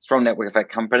company, strong network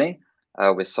effect company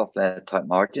with software type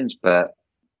margins. But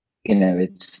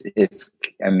it's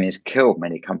killed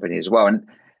many companies as well. And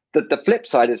the flip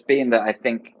side has been that I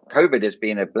think COVID has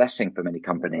been a blessing for many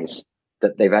companies,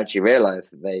 that they've actually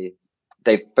realized that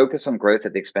they focus on growth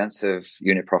at the expense of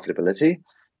unit profitability,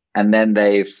 and then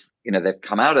they've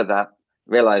come out of that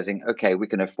realizing, okay, we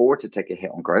can afford to take a hit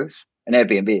on growth. And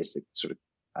Airbnb is sort of,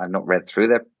 I've not read through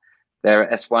their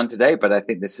S1 today, but I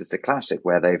think this is the classic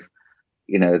where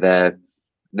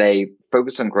they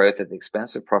focus on growth at the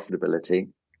expense of profitability.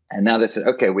 And now they said,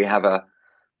 okay, we have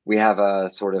a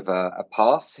sort of a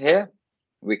pass here.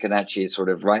 We can actually sort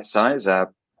of right size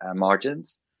our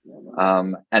margins.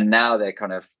 And now they're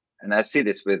kind of, and I see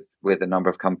this with a number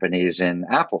of companies in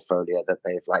our portfolio, that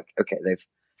they've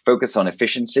focused on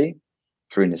efficiency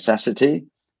through necessity,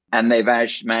 and they've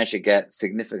managed to get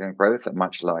significant growth at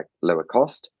much lower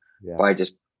cost by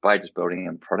just building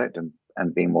a product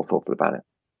and being more thoughtful about it.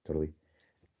 Totally.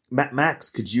 Max,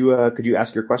 could you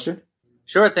ask your question?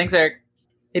 Sure. Thanks, Eric.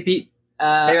 Hey, Pete.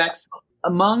 Hey, Max.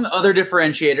 Among other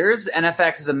differentiators,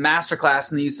 NFX is a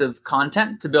masterclass in the use of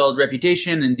content to build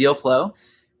reputation and deal flow.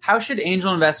 How should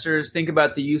angel investors think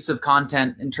about the use of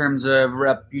content in terms of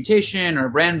reputation or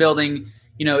brand building?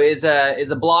 Is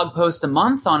a blog post a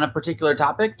month on a particular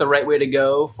topic the right way to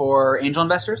go for angel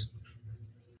investors?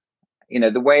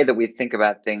 The way that we think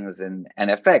about things in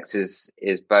NFX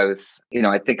is both,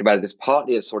 I think about it as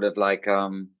partly as sort of like,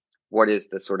 what is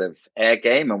the sort of air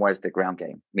game and what is the ground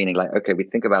game? Meaning like, okay, we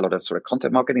think about a lot of sort of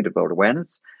content marketing to build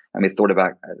awareness. And we thought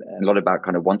about a lot about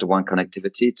kind of one-to-one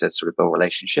connectivity to sort of build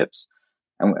relationships.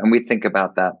 And we think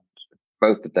about that,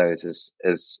 both of those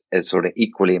as sort of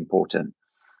equally important.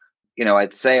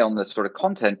 I'd say on the sort of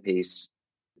content piece,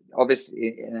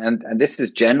 obviously, and this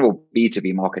is general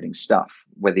B2B marketing stuff,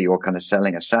 whether you're kind of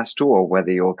selling a SaaS tool or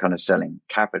whether you're kind of selling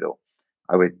capital,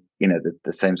 I would,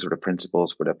 the same sort of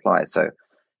principles would apply. So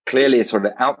clearly sort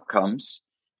of outcomes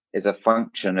is a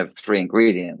function of three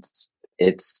ingredients.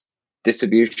 It's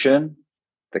distribution,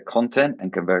 the content,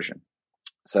 and conversion.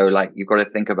 So like you've got to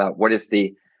think about what is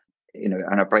the,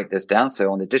 and I break this down.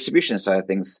 So on the distribution side of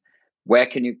things, where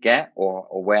can you get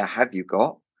or where have you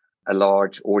got a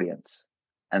large audience?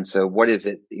 And so what is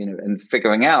it, and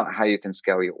figuring out how you can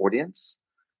scale your audience,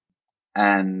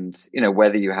 and,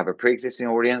 whether you have a pre-existing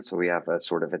audience or you have a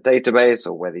sort of a database,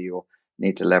 or whether you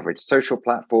need to leverage social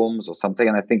platforms or something.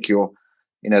 And I think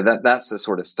that's the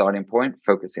sort of starting point,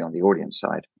 focusing on the audience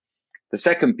side. The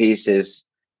second piece is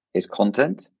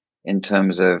content in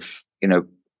terms of,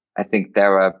 I think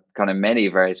there are kind of many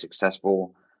very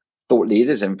successful thought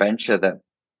leaders in venture that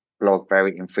blog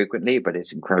very infrequently, but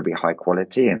it's incredibly high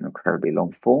quality and incredibly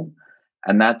long form.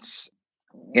 And that's,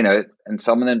 and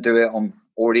some of them do it on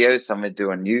audio, some would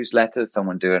do on newsletters,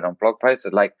 someone do it on blog posts.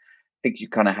 I think you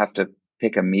kind of have to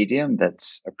pick a medium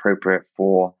that's appropriate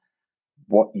for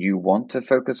what you want to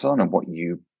focus on and what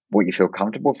you feel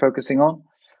comfortable focusing on.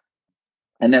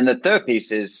 And then the third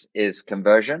piece is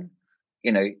conversion.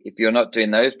 If you're not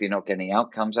doing those, but you're not getting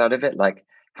outcomes out of it, like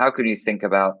how can you think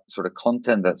about sort of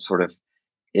content that sort of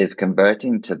is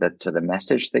converting to the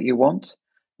message that you want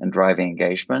and driving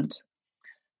engagement?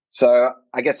 So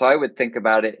I guess I would think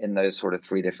about it in those sort of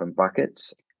three different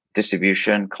buckets: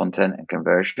 distribution, content, and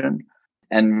conversion.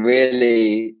 And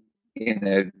really,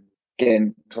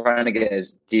 trying to get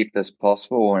as deep as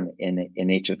possible in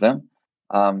each of them.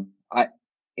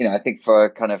 I think for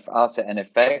kind of us at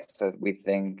NFX, we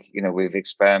think, we've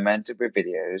experimented with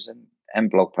videos and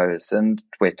blog posts and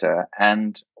Twitter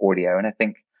and audio. And I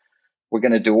think we're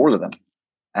going to do all of them.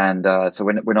 And so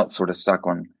we're not sort of stuck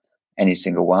on any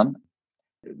single one.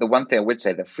 The one thing I would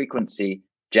say, that frequency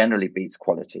generally beats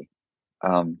quality,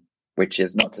 which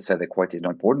is not to say that quality is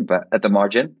not important, but at the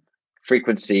margin,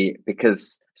 frequency,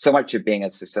 because so much of being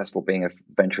a successful, being a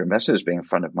venture investor is being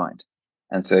front of mind.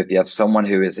 And so if you have someone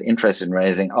who is interested in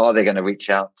raising, are they going to reach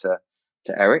out to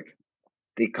Eric?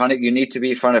 You need to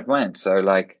be front of mind. So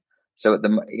at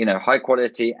the, high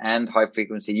quality and high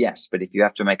frequency, yes. But if you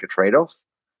have to make a trade-off,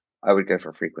 I would go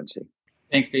for frequency.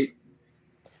 Thanks, Pete.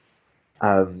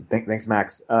 Thanks,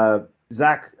 Max.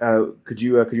 Zach, could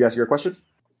you ask your question?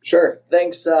 Sure.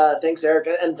 Thanks, Eric,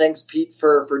 and thanks, Pete,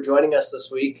 for joining us this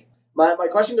week. My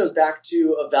question goes back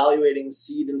to evaluating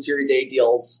seed and Series A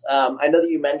deals. I know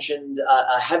that you mentioned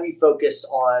a heavy focus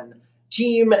on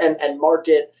team and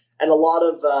market, and a lot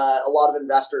of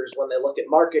investors, when they look at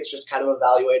markets, just kind of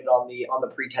evaluate it on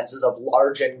the pretenses of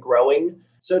large and growing.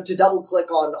 So to double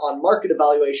click on market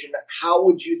evaluation, how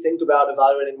would you think about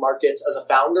evaluating markets as a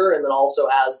founder and then also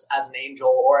as an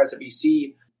angel or as a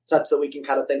VC? such that we can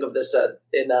kind of think of this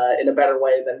in a better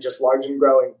way than just large and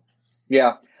growing?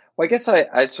 Yeah. Well, I guess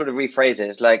I'd sort of rephrase it.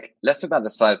 It's like less about the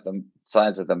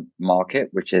size of the market,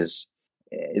 which is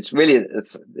it's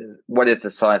what is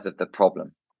the size of the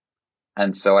problem.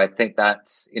 And so I think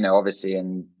that's, obviously,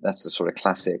 and that's the sort of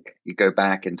classic, you go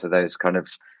back into those kind of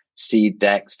seed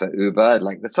decks for Uber,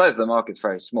 like the size of the market's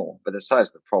very small, but the size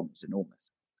of the problem is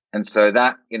enormous. And so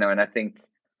that, and I think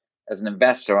as an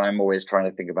investor, I'm always trying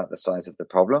to think about the size of the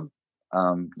problem,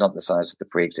 not the size of the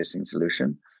pre-existing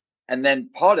solution. And then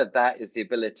part of that is the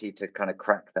ability to kind of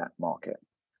crack that market.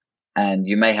 And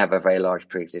you may have a very large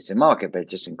pre-existing market, but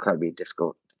it's just incredibly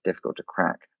difficult to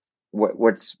crack.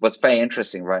 What's very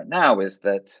interesting right now is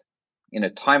that,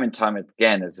 time and time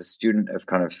again, as a student of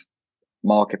kind of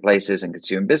marketplaces and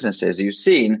consumer businesses, you've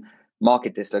seen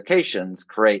market dislocations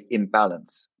create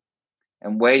imbalance.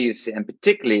 And where you see, and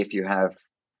particularly if you have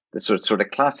the sort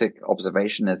of classic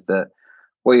observation is that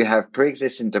where you have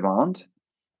pre-existing demand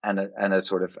and a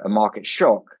sort of a market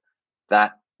shock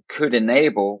that could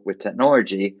enable with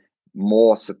technology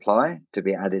more supply to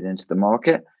be added into the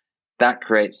market, that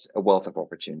creates a wealth of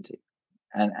opportunity.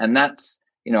 And that's,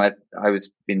 I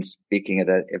was been speaking at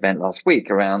an event last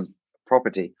week around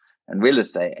property and real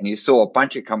estate, and you saw a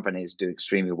bunch of companies do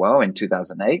extremely well in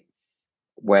 2008,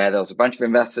 where there was a bunch of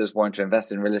investors wanting to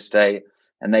invest in real estate,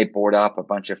 and they bought up a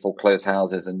bunch of foreclosed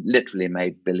houses and literally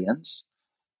made billions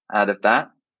out of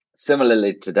that.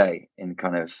 Similarly today in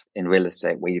real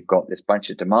estate, where you've got this bunch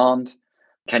of demand,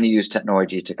 can you use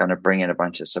technology to kind of bring in a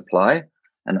bunch of supply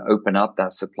and open up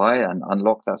that supply and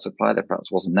unlock that supply that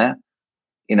perhaps wasn't there?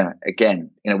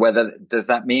 Whether does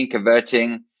that mean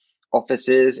converting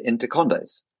offices into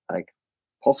condos? Like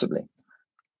possibly,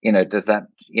 does that,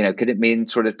 could it mean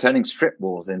sort of turning strip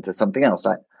malls into something else?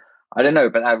 Like, I don't know,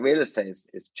 but our real estate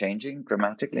is changing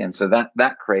dramatically. And so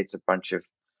that creates a bunch of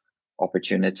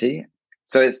opportunity.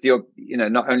 So it's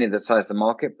not only the size of the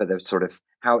market, but the sort of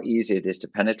how easy it is to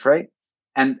penetrate.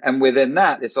 And within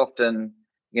that, it's often,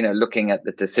 looking at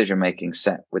the decision-making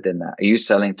set within that. Are you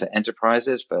selling to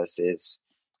enterprises versus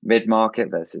mid-market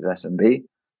versus SMB?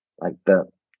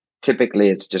 Typically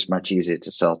it's just much easier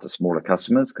to sell to smaller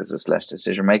customers because there's less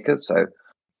decision makers. So,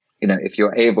 if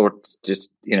you're able to just,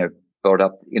 build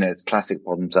up, it's classic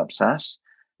bottoms up SaaS,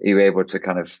 are you able to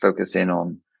kind of focus in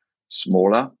on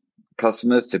smaller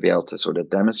customers to be able to sort of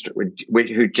demonstrate,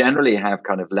 who generally have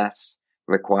kind of less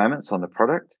requirements on the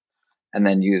product, and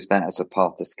then use that as a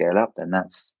path to scale up, then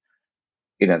that's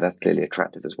clearly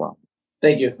attractive as well.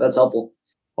 Thank you. That's helpful.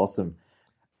 Awesome.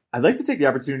 I'd like to take the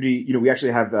opportunity. We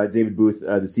actually have David Booth,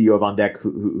 the CEO of OnDeck,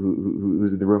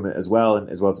 who's in the room as well, and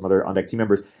as well as some other OnDeck team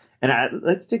members. And I'd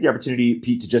like to take the opportunity,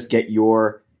 Pete, to just get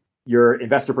your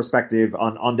investor perspective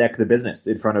on OnDeck, the business,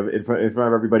 in front of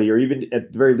everybody, or even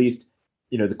at the very least,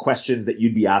 the questions that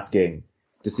you'd be asking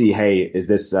to see, hey, is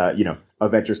this a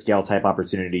venture scale type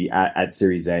opportunity at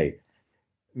Series A?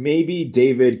 Maybe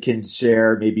David can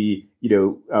share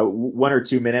 1 or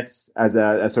 2 minutes as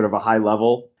sort of a high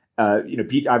level.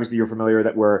 Pete, obviously you're familiar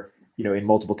that we're, in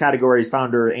multiple categories: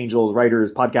 founder, angels,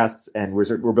 writers, podcasts, and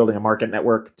we're building a market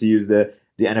network, to use the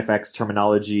NFX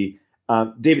terminology.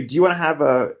 David, do you want to have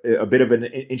a bit of an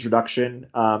introduction,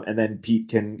 and then Pete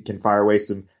can fire away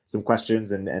some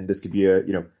questions, and this could be a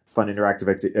fun interactive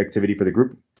activity for the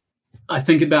group? I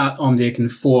think about OnDeck in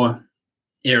 4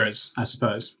 eras, I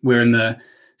suppose. We're in the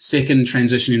second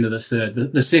transition into the third.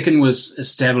 The second was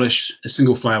establish a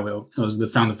single flywheel. It was the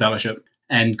Founder Fellowship,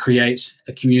 and create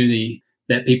a community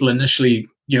that people initially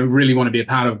really want to be a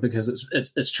part of because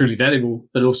it's truly valuable,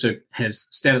 but also has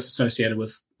status associated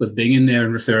with being in there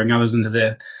and referring others into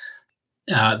there.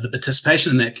 The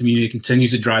participation in that community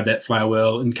continues to drive that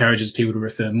flywheel, encourages people to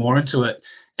refer more into it.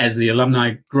 As the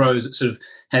alumni grows, it sort of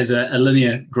has a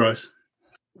linear growth.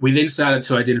 We then started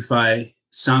to identify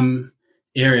some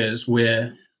areas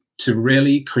where to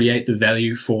really create the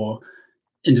value for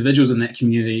individuals in that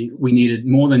community, we needed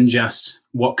more than just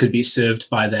what could be served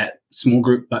by that small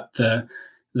group, but the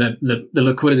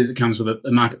liquidity that comes with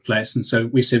a marketplace. And so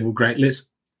we said, well, great,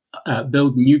 let's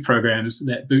build new programs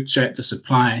that bootstrap the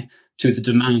supply to the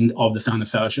demand of the Founder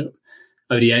Fellowship.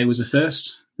 ODA was the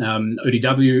first.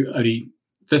 ODW,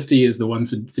 OD50 is the one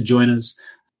for joiners.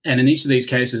 And in each of these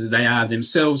cases, they are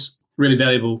themselves really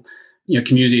valuable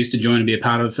communities to join and be a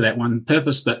part of for that one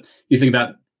purpose. But you think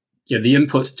about the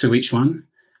input to each one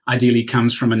ideally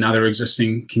comes from another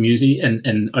existing community.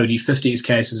 And OD50's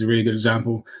case is a really good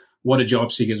example. What do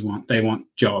job seekers want? They want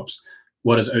jobs.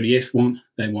 What does ODF want?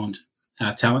 They want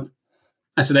talent.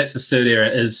 And so that's the third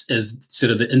area is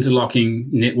sort of the interlocking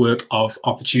network of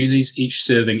opportunities, each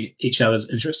serving each other's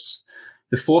interests.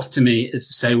 The fourth to me is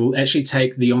to say we'll actually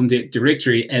take the OnDeck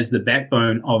directory as the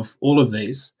backbone of all of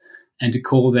these, and to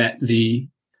call that the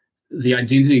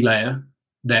identity layer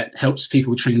that helps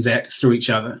people transact through each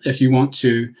other. If you want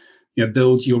to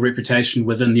build your reputation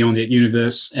within the OnDeck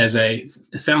universe as a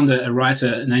founder, a writer,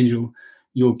 an angel,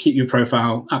 you'll keep your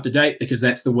profile up to date, because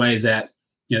that's the way that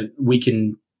we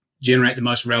can generate the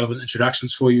most relevant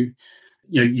introductions for you.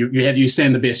 You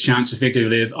stand the best chance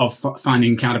effectively of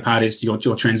finding counterparties to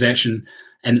your transaction.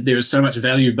 And there is so much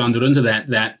value bundled into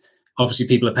that obviously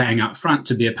people are paying up front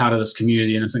to be a part of this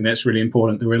community. And I think that's really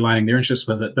important that we're aligning their interests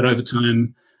with it. But over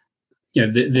time,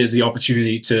 there's the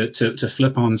opportunity to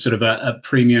flip on sort of a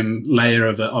premium layer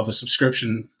of a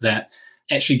subscription that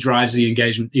actually drives the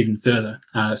engagement even further.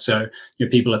 So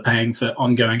people are paying for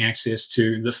ongoing access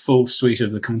to the full suite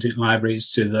of the content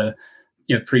libraries, to the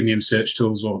premium search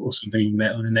tools or something like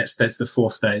that. And that's the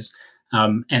fourth phase.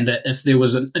 And that if there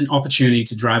was an opportunity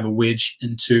to drive a wedge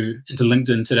into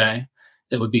LinkedIn today,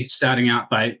 it would be starting out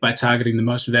by targeting the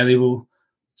most valuable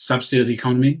subset of the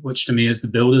economy, which to me is the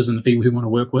builders and the people who want to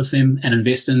work with them and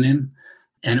invest in them.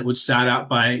 And it would start out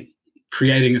by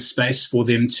creating a space for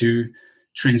them to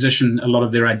transition a lot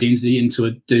of their identity into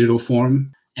a digital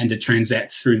form and to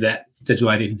transact through that digital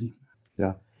identity.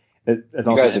 Yeah. You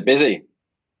guys are busy.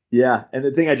 Yeah. And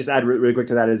the thing I just add really quick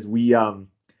to that is I'm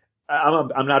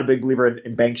not a big believer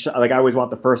in bank shop. Like, I always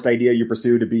want the first idea you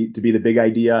pursue to be the big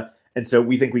idea. And so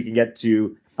we think we can get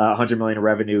to 100 million in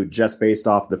revenue just based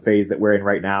off the phase that we're in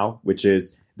right now, which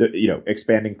is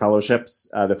expanding fellowships.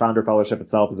 The founder fellowship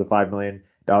itself is a $5 million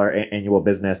annual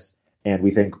business. And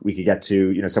we think we could get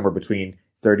to, somewhere between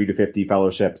 30 to 50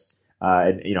 fellowships,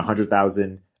 and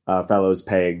 100,000 fellows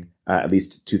paying at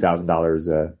least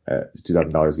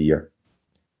 $2,000 a year.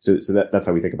 So that's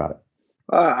how we think about it.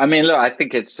 Look, I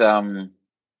think it's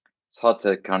hard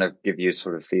to kind of give you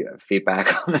sort of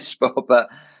feedback on the spot, but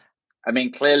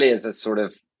clearly as a sort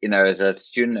of, as a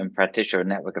student and practitioner of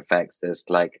network effects, there's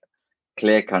like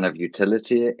clear kind of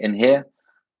utility in here.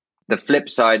 The flip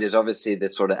side is obviously the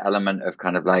sort of element of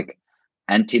kind of like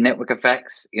anti-network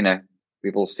effects.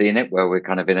 We've all seen it where we're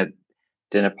kind of in a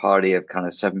dinner party of kind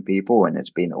of 7 people and it's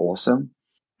been awesome.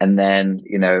 And then,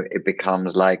 it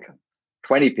becomes like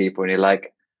 20 people and you're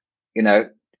like,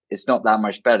 it's not that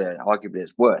much better. Arguably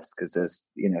it's worse because there's,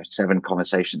 7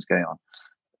 conversations going on.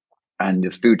 And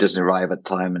the food doesn't arrive at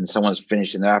time and someone's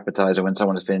finishing their appetizer when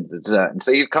someone has finished the dessert. And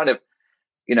so you kind of,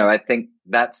 I think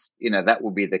that's, that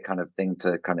will be the kind of thing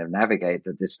to kind of navigate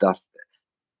that this stuff,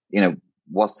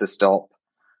 what's to stop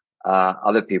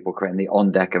other people creating the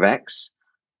on-deck of X.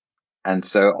 And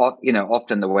so,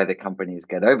 often the way the companies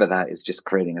get over that is just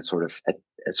creating a sort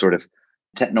of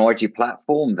technology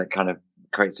platform that kind of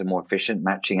creates a more efficient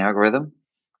matching algorithm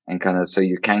and kind of, so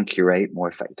you can curate more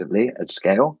effectively at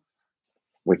scale,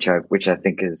 which I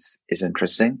think is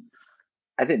interesting.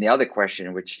 I think the other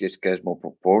question, which just goes more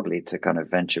broadly to kind of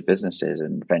venture businesses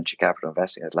and venture capital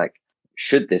investing, is like,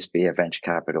 should this be a venture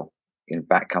capital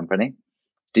backed company?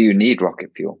 Do you need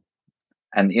rocket fuel?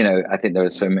 And, I think there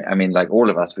was like all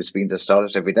of us, we're speaking to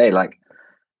startups every day, like,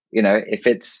 if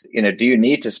it's, do you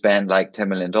need to spend like $10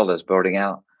 million building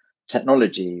out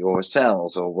technology or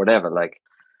sales or whatever? Like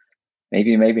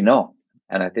maybe not.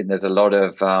 And I think there's a lot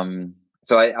of,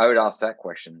 so I would ask that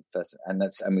question first. And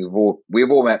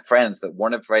we've all met friends that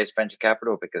want to raise venture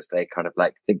capital because they kind of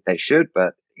like think they should,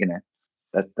 but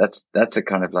that's a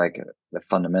kind of like the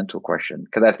fundamental question.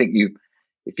 Cause I think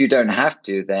if you don't have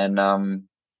to, then,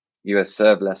 you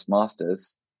serve less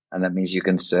masters, and that means you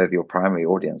can serve your primary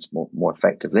audience more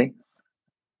effectively.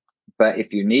 But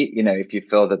if you need, if you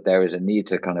feel that there is a need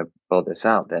to kind of build this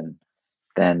out, then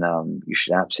you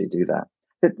should absolutely do that.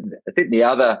 I think the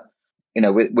other,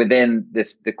 within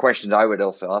this, the questions I would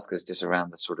also ask is just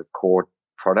around the sort of core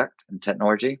product and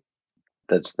technology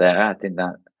that's there. I think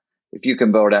that if you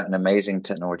can build out an amazing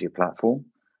technology platform,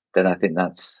 then I think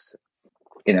that's,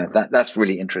 that's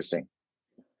really interesting.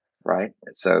 Right.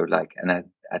 So like, and I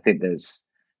think there's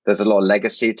a lot of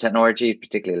legacy technology,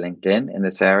 particularly LinkedIn in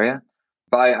this area,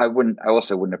 but I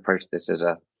also wouldn't approach this as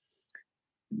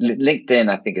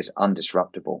LinkedIn, I think is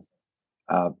undisruptible.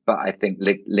 But I think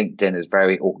LinkedIn is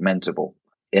very augmentable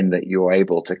in that you're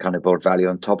able to kind of build value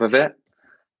on top of it.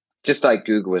 Just like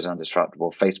Google is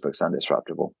undisruptible, Facebook's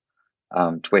undisruptible,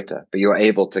 Twitter, but you're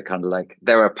able to kind of like,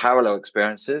 there are parallel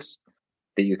experiences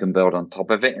that you can build on top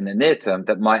of it in the near term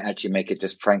that might actually make it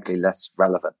just frankly less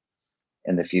relevant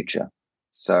in the future.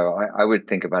 So I would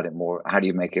think about it more. How do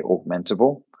you make it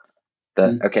augmentable?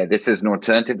 Okay, this is an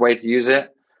alternative way to use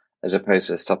it as opposed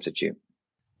to a substitute.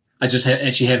 I just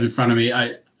actually have in front of me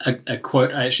a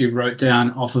quote I actually wrote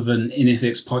down off of an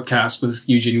NFX podcast with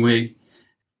Eugene Wei.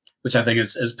 which I think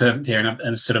is perfect here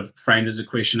and sort of framed as a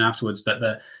question afterwards. But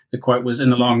the quote was, in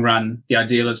the long run, the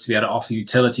ideal is to be able to offer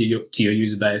utility to your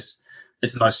user base.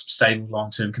 It's the most stable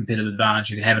long-term competitive advantage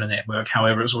you can have in a network.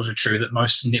 However, it's also true that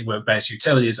most network-based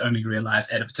utility is only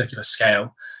realized at a particular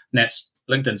scale. And that's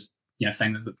LinkedIn's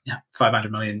thing that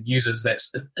 500 million users,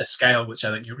 that's a scale which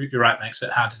I think you're right, makes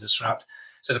it hard to disrupt.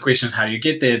 So the question is, how do you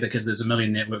get there? Because there's a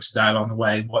million networks to die along the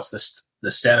way. What's the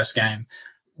status game?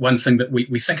 One thing that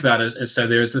we think about is so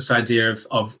there is this idea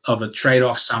of a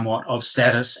trade-off somewhat of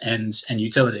status and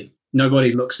utility.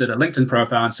 Nobody looks at a LinkedIn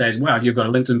profile and says, wow, you've got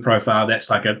a LinkedIn profile. That's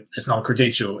it's not a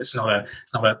credential.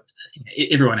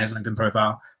 Everyone has a LinkedIn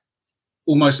profile.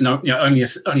 Almost only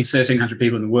 1,300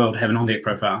 people in the world have an on-deck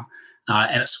profile.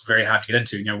 And it's very hard to get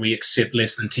into. We accept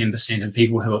less than 10% of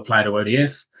people who apply to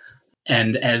ODF.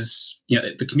 And as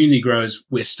the community grows,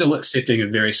 we're still accepting a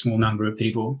very small number of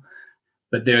people.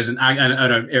 But there's I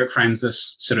know Eric frames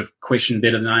this sort of question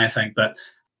better than I think, but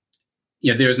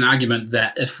there's an argument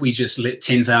that if we just let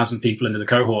 10,000 people into the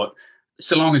cohort,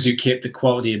 so long as you kept the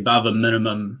quality above a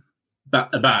minimum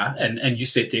bar and you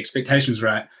set the expectations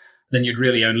right, then you'd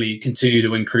really only continue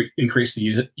to increase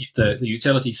the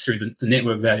utility through the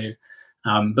network value.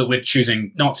 But we're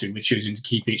choosing not to. We're choosing to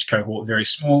keep each cohort very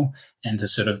small and to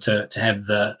sort of to have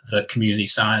the community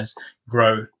size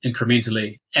grow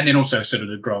incrementally, and then also sort of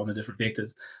to grow on the different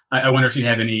vectors. I wonder if you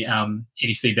have any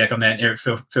feedback on that, Eric.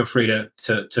 Feel free to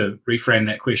reframe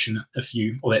that question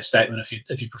or that statement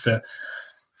if you prefer.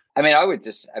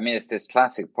 It's this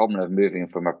classic problem of moving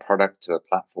from a product to a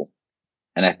platform,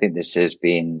 and I think this has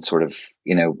been sort of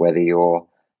whether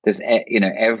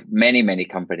many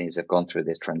companies have gone through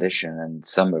this transition, and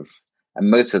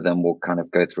most of them will kind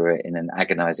of go through it in an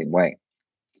agonizing way,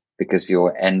 because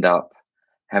you'll end up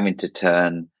having to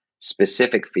turn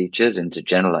specific features into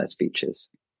generalized features,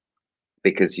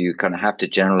 because you kind of have to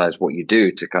generalize what you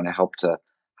do to kind of help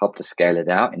to scale it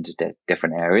out into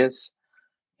different areas.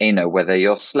 Whether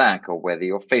you're Slack or whether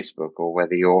you're Facebook or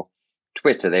whether you're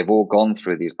Twitter, they've all gone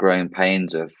through these growing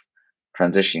pains of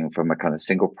transitioning from a kind of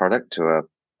single product to a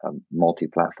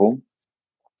multi-platform.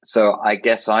 So I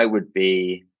guess I would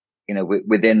be,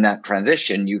 within that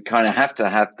transition, you kind of have to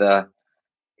have the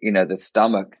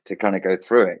stomach to kind of go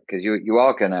through it, because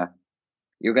you're going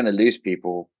to lose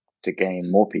people to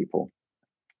gain more people,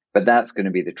 but that's going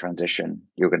to be the transition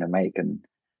you're going to make, and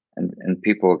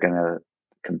people are going to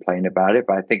complain about it.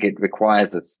 But I think it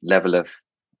requires this level of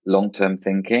long-term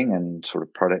thinking and sort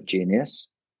of product genius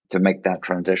to make that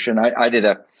transition. I did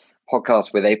a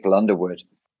podcast with April Underwood.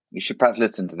 You should perhaps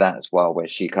listen to that as well, where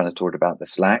she kind of talked about the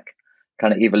Slack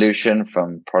kind of evolution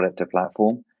from product to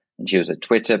platform. And she was at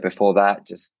Twitter before that,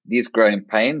 just these growing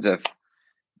pains of,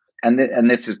 and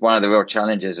this is one of the real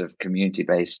challenges of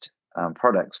community-based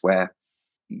products, where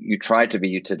you try to be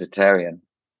utilitarian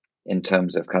in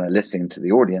terms of kind of listening to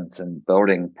the audience and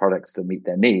building products that meet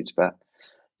their needs. But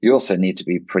you also need to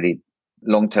be pretty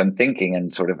long-term thinking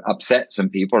and sort of upset some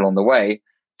people on the way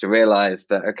to realize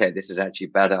that, okay, this is actually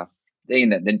better.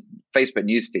 The Facebook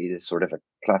newsfeed is sort of a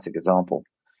classic example.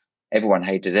 Everyone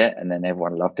hated it, and then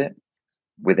everyone loved it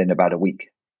within about a week.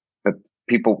 But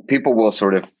people will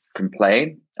sort of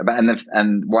complain about,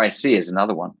 and YC is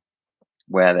another one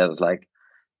where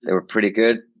they were pretty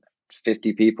good,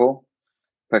 50 people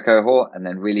per cohort, and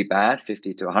then really bad,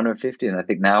 50 to 150. And I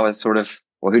think now is sort of,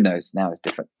 well, who knows? Now it's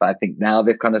different. But I think now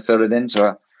they've kind of sorted into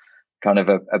a kind of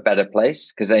a better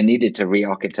place, because they needed to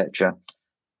re-architecture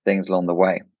things along the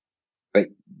way. But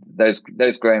those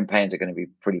growing pains are going to be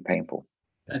pretty painful.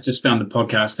 I just found the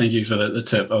podcast. Thank you for the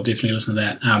tip. I'll definitely listen to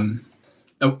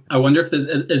that. I wonder if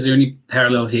is there any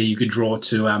parallel here you could draw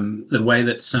to the way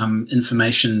that some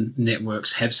information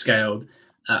networks have scaled.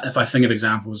 If I think of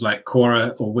examples like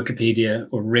Quora or Wikipedia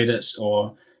or Reddit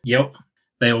or Yelp,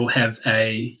 they all have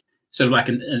a sort of like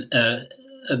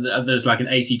there's like an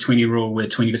 80-20 rule where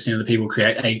 20% of the people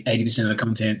create 80% of the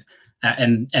content.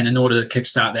 And in order to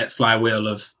kickstart that flywheel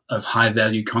of high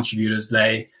value contributors,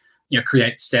 they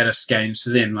create status games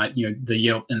for them, like the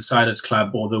Yelp Insiders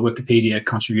Club or the Wikipedia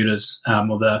contributors,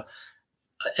 or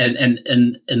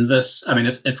in this. I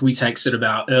mean, if we take sort of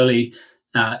our early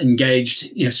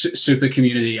engaged super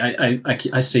community,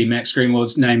 I see Max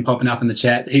Greenwald's name popping up in the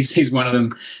chat. He's one of them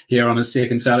here on his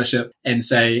second fellowship, and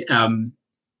say.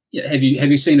 Have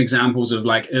you seen examples of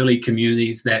like early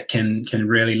communities that can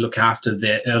really look after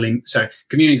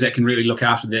communities that can really look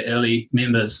after their early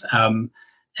members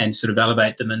and sort of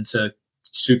elevate them into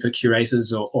super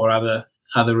curators or other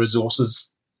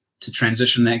resources to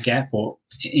transition that gap, or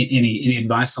any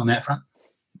advice on that front?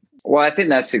 Well, I think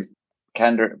that's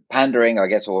pandering, I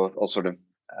guess, or sort of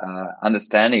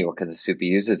understanding or kind of super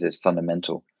users is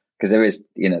fundamental, because there is,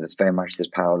 there's very much this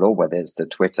power law, whether it's the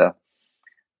Twitter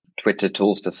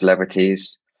tools for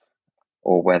celebrities,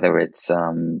 or whether it's,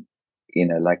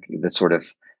 like the sort of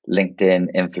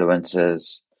LinkedIn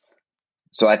influencers.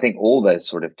 So I think all those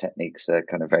sort of techniques are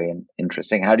kind of very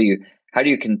interesting. How do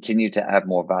you continue to add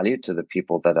more value to the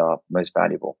people that are most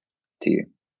valuable to you?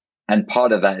 And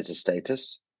part of that is a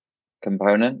status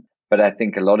component, but I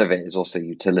think a lot of it is also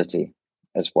utility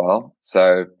as well.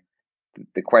 So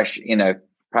the question,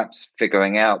 perhaps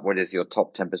figuring out what is your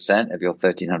top 10% of your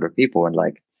 1,300 people, and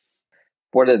like,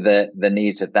 what are the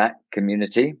needs of that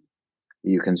community that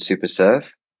you can super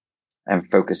serve, and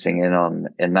focusing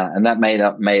in that. And that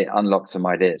may unlock some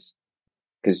ideas.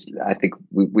 Because I think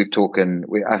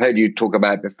I've heard you talk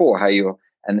about it before,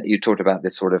 you talked about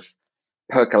this sort of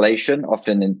percolation.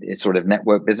 Often in sort of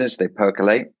network business, they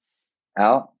percolate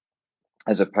out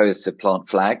as opposed to plant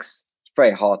flags. It's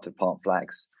very hard to plant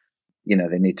flags. They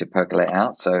need to percolate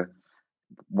out. So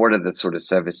what are the sort of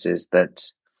services that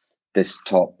this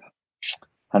top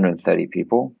 130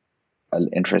 people are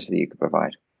interested that you could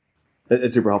provide?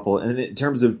 That's super helpful. And in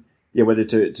terms of whether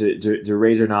to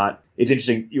raise or not, it's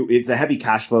interesting. It's a heavy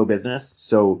cash flow business,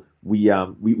 so we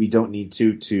don't need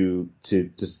to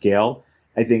scale.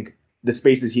 I think the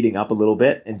space is heating up a little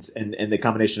bit, and the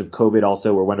combination of COVID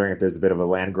also, we're wondering if there's a bit of a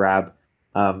land grab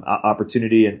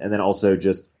opportunity, and then also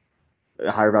just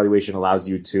a higher valuation allows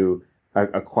you to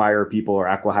acquire people or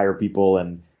acqui-hire people,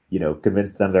 and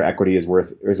convince them their equity is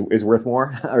worth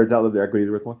more, or tell them their equity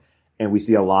is worth more. And we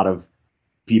see a lot of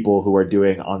people who are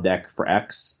doing on deck for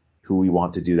X who we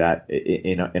want to do that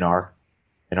in our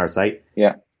site.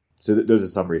 Yeah. So those are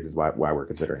some reasons why we're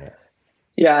considering it.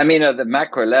 Yeah, I mean, at the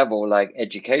macro level, like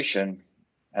education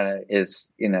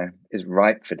is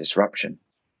ripe for disruption.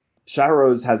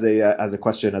 Shahrose has a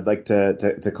question. I'd like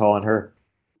to call on her.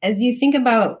 As you think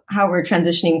about how we're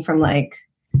transitioning from like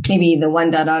maybe the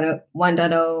 1.0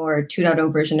 or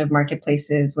 2.0 version of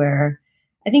marketplaces, where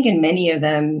I think in many of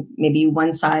them, maybe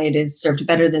one side is served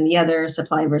better than the other,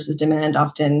 supply versus demand.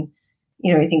 Often,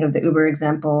 you think of the Uber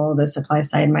example, the supply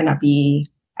side might not be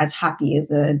as happy as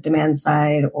the demand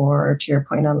side, or to your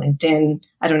point on LinkedIn,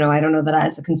 I don't know that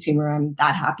as a consumer, I'm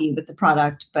that happy with the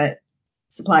product, but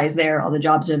supply is there. All the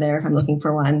jobs are there if I'm looking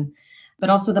for one. But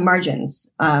also the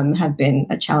margins have been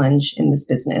a challenge in this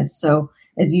business. So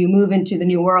as you move into the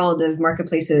new world of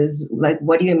marketplaces, like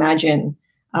what do you imagine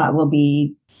will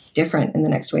be different in the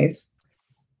next wave?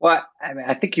 Well, I mean,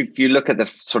 I think if you look at the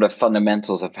sort of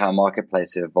fundamentals of how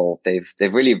marketplaces have evolved,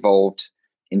 they've really evolved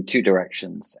in two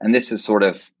directions. And this is sort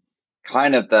of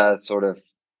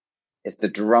it's the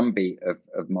drumbeat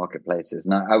of marketplaces.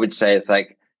 Now, I would say it's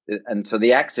like, and so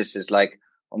the axis is like,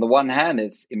 on the one hand,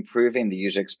 it's improving the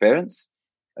user experience.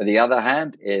 On the other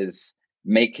hand is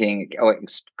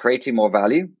creating more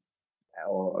value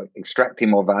or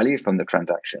extracting more value from the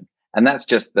transaction. And that's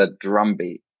just the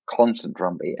drumbeat, constant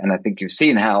drumbeat. And I think you've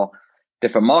seen how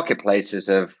different marketplaces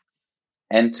have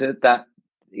entered that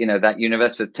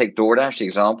universe. So take DoorDash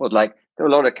example. Like there are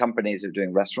a lot of companies who are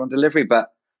doing restaurant delivery, but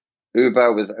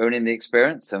Uber was owning the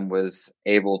experience and was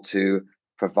able to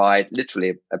provide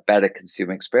literally a better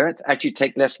consumer experience, actually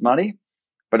take less money,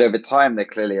 but over time, they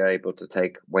clearly are able to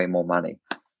take way more money.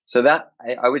 So that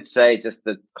I would say just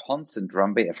the constant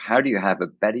drumbeat of how do you have a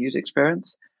better user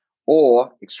experience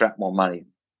or extract more money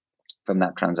from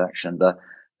that transaction. The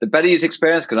better user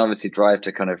experience can obviously drive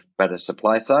to kind of better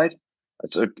supply side,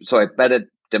 better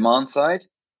demand side,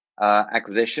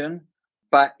 acquisition.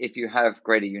 But if you have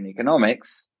greater unit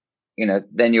economics,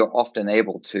 then you're often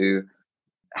able to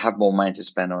have more money to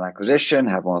spend on acquisition,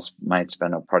 have more money to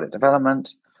spend on product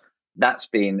development.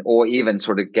 Or even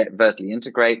sort of get vertically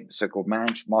integrate, so-called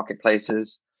managed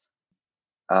marketplaces,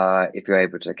 if you're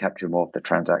able to capture more of the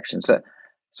transactions.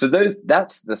 So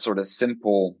that's the sort of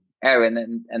simple area.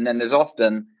 And then there's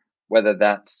often, whether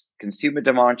that's consumer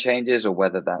demand changes or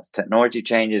whether that's technology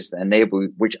changes that enable,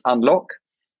 which unlock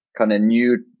kind of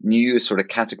new sort of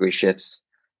category shifts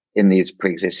in these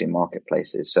pre-existing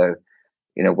marketplaces. So,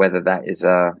 whether that is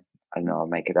I don't know, I'll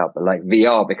make it up, but like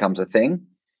VR becomes a thing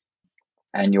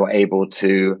and you're able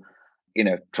to,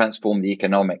 transform the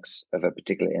economics of a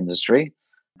particular industry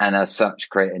and as such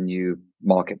create a new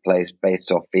marketplace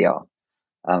based off VR.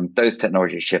 Those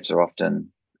technology shifts are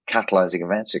often catalyzing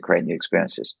events to create new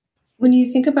experiences. When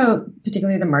you think about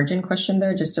particularly the margin question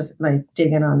there, just to like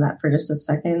dig in on that for just a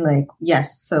second, like,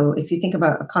 yes. So if you think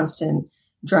about a constant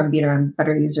drumbeat around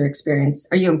better user experience,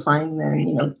 are you implying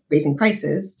then, raising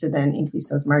prices to then increase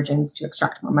those margins to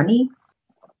extract more money?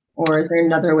 Or is there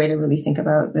another way to really think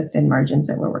about the thin margins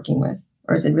that we're working with?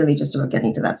 Or is it really just about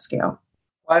getting to that scale?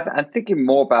 Well, I'm thinking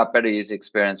more about better user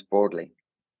experience broadly.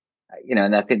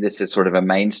 and I think this is sort of a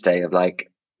mainstay of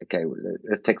like, okay,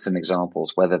 let's take some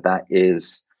examples, whether that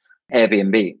is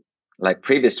Airbnb. Like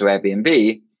previous to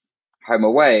Airbnb,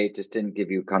 HomeAway just didn't give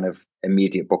you kind of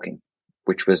immediate booking,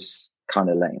 which was kind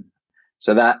of lame.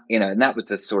 So that, and that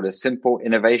was a sort of simple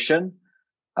innovation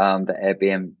that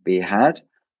Airbnb had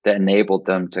that enabled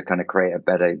them to kind of create a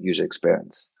better user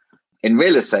experience. In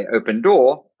real estate,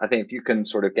 Opendoor, I think if you can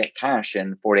sort of get cash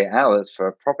in 48 hours for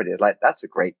a property, like that's a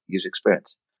great user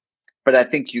experience. But I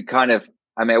think you kind of,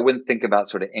 I wouldn't think about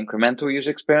sort of incremental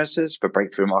user experiences for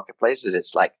breakthrough marketplaces.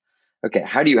 It's like, okay,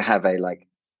 how do you have a like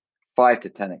 5 to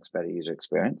 10x better user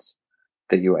experience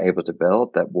that you're able to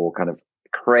build that will kind of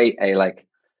create a like,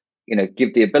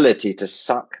 give the ability to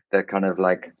suck the kind of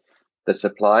like the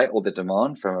supply or the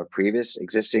demand from a previous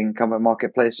existing incumbent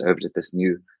marketplace over to this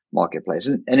new marketplace.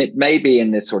 And it may be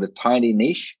in this sort of tiny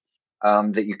niche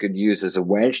that you could use as a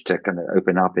wedge to kind of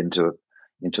open up into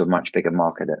a much bigger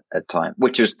market at time,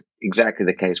 which is exactly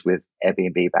the case with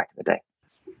Airbnb back in the day.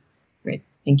 Great.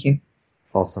 Thank you.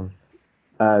 Awesome.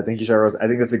 Thank you, Shahroz. I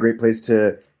think that's a great place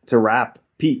to wrap.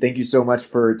 Pete, thank you so much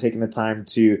for taking the time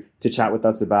to chat with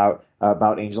us about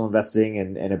angel investing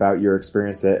and about your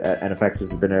experience at NFX. This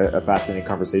has been a fascinating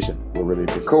conversation. We'll really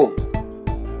appreciate it. Cool.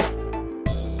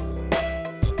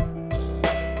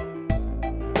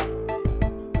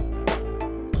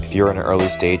 If you're an early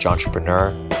stage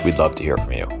entrepreneur, we'd love to hear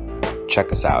from you.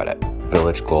 Check us out at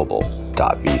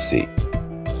villageglobal.vc.